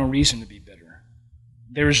 you have no reason to be bitter.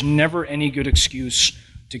 There's never any good excuse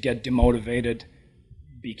to get demotivated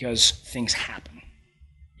because things happen.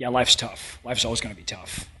 Yeah, life's tough. Life's always going to be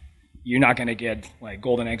tough. You're not going to get like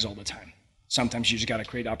golden eggs all the time. Sometimes you just got to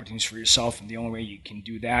create opportunities for yourself, and the only way you can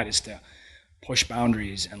do that is to push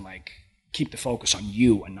boundaries and like keep the focus on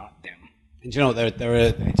you and not them. And you know,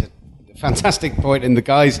 it's a fantastic point. And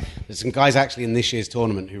there's some guys actually in this year's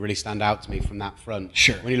tournament who really stand out to me from that front.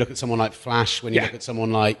 Sure. When you look at someone like Flash, when you look at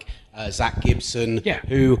someone like Zach Gibson, Yeah.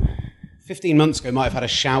 who 15 months ago might have had a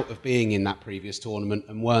shout of being in that previous tournament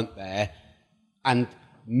and weren't there. And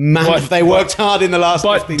man, have they worked hard in the last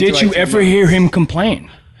 15 But did to you 18 ever months. hear him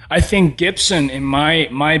complain? I think Gibson, in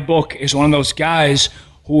my book, is one of those guys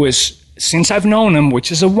who is, since I've known him,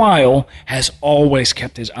 which is a while, has always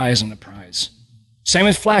kept his eyes on the prize. Same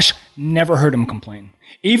with Flash, never heard him complain.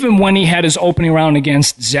 Even when he had his opening round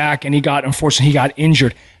against Zach and unfortunately he got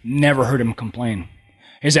injured, never heard him complain.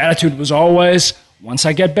 His attitude was always, once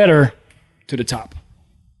I get better, to the top.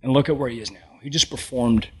 And look at where he is now. He just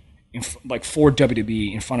performed for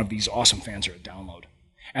WWE in front of these awesome fans who are at Download.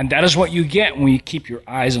 And that is what you get when you keep your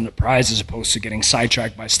eyes on the prize as opposed to getting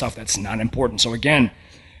sidetracked by stuff that's not important. So again,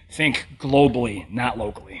 think globally, not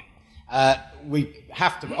locally. We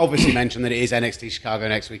have to obviously mention that it is NXT Chicago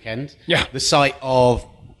next weekend. Yeah. The site of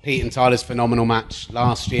Pete and Tyler's phenomenal match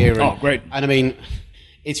last year. And, great. And I mean,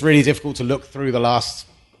 it's really difficult to look through the last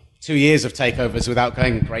 2 years of takeovers without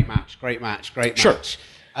going, great match. Sure.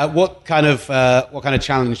 What kind of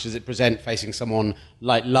challenge does it present facing someone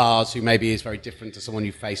like Lars, who maybe is very different to someone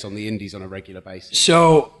you face on the indies on a regular basis?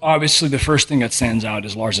 So obviously the first thing that stands out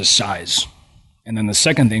is Lars' size. And then the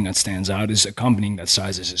second thing that stands out is accompanying that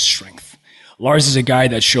size is his strength. Lars is a guy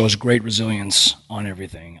that shows great resilience on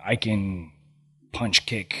everything. I can punch,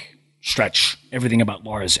 kick, stretch, everything about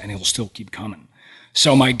Lars, and he'll still keep coming.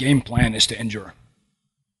 So my game plan is to endure.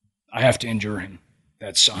 I have to endure him.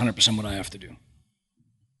 That's 100% what I have to do.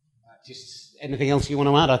 Just anything else you want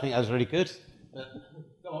to add? I think that was really good.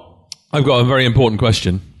 Go on. I've got a very important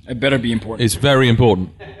question. It better be important. It's very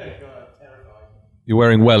important. You're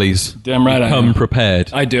wearing wellies. Damn right I am. Come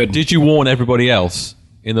prepared. I did. Did you warn everybody else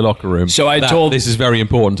in the locker room? So this is very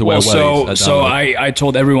important to wear wellies. So I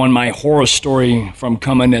told everyone my horror story from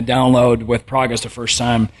coming to Download with Progress the first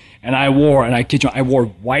time, and I kid you, I wore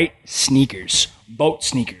white sneakers, boat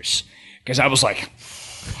sneakers, because I was like,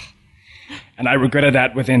 and I regretted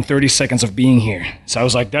that within 30 seconds of being here. So I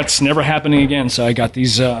was like, that's never happening again. So I got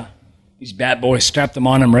these bad boys, strapped them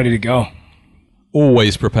on, I'm ready to go.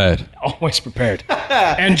 Always prepared. Always prepared.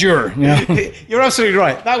 Endure. You know? You're absolutely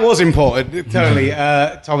right. That was important. Totally.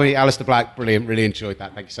 Tommy, Aleister Black, brilliant. Really enjoyed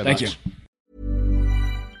that. Thank you so much. Thank you.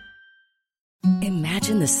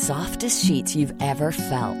 Imagine the softest sheets you've ever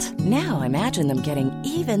felt. Now imagine them getting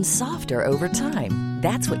even softer over time.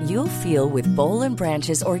 That's what you'll feel with Boll &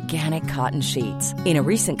 Branch's organic cotton sheets. In a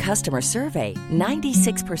recent customer survey,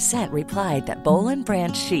 96% replied that Boll &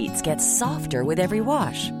 Branch sheets get softer with every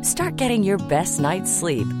wash. Start getting your best night's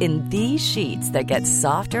sleep in these sheets that get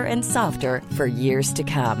softer and softer for years to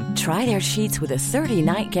come. Try their sheets with a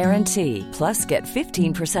 30-night guarantee. Plus, get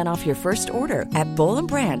 15% off your first order at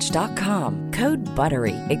bollandbranch.com. Code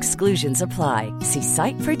BUTTERY. Exclusions apply. See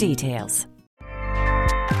site for details.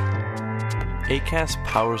 Acast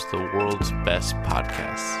powers the world's best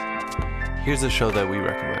podcasts. Here's a show that we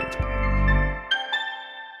recommend.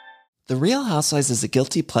 The Real Housewives is a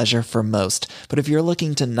guilty pleasure for most, but if you're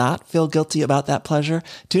looking to not feel guilty about that pleasure,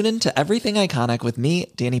 tune in to Everything Iconic with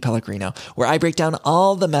me, Danny Pellegrino, where I break down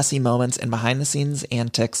all the messy moments and behind-the-scenes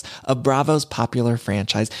antics of Bravo's popular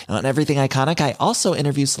franchise. And on Everything Iconic, I also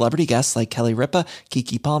interview celebrity guests like Kelly Ripa,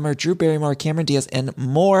 Keke Palmer, Drew Barrymore, Cameron Diaz, and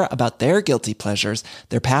more about their guilty pleasures,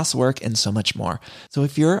 their past work, and so much more. So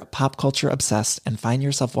if you're pop culture obsessed and find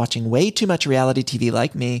yourself watching way too much reality TV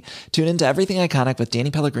like me, tune into Everything Iconic with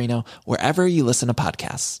Danny Pellegrino, wherever you listen to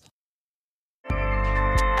podcasts.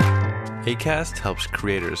 Acast helps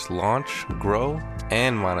creators launch, grow,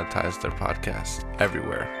 and monetize their podcasts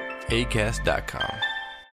everywhere. Acast.com.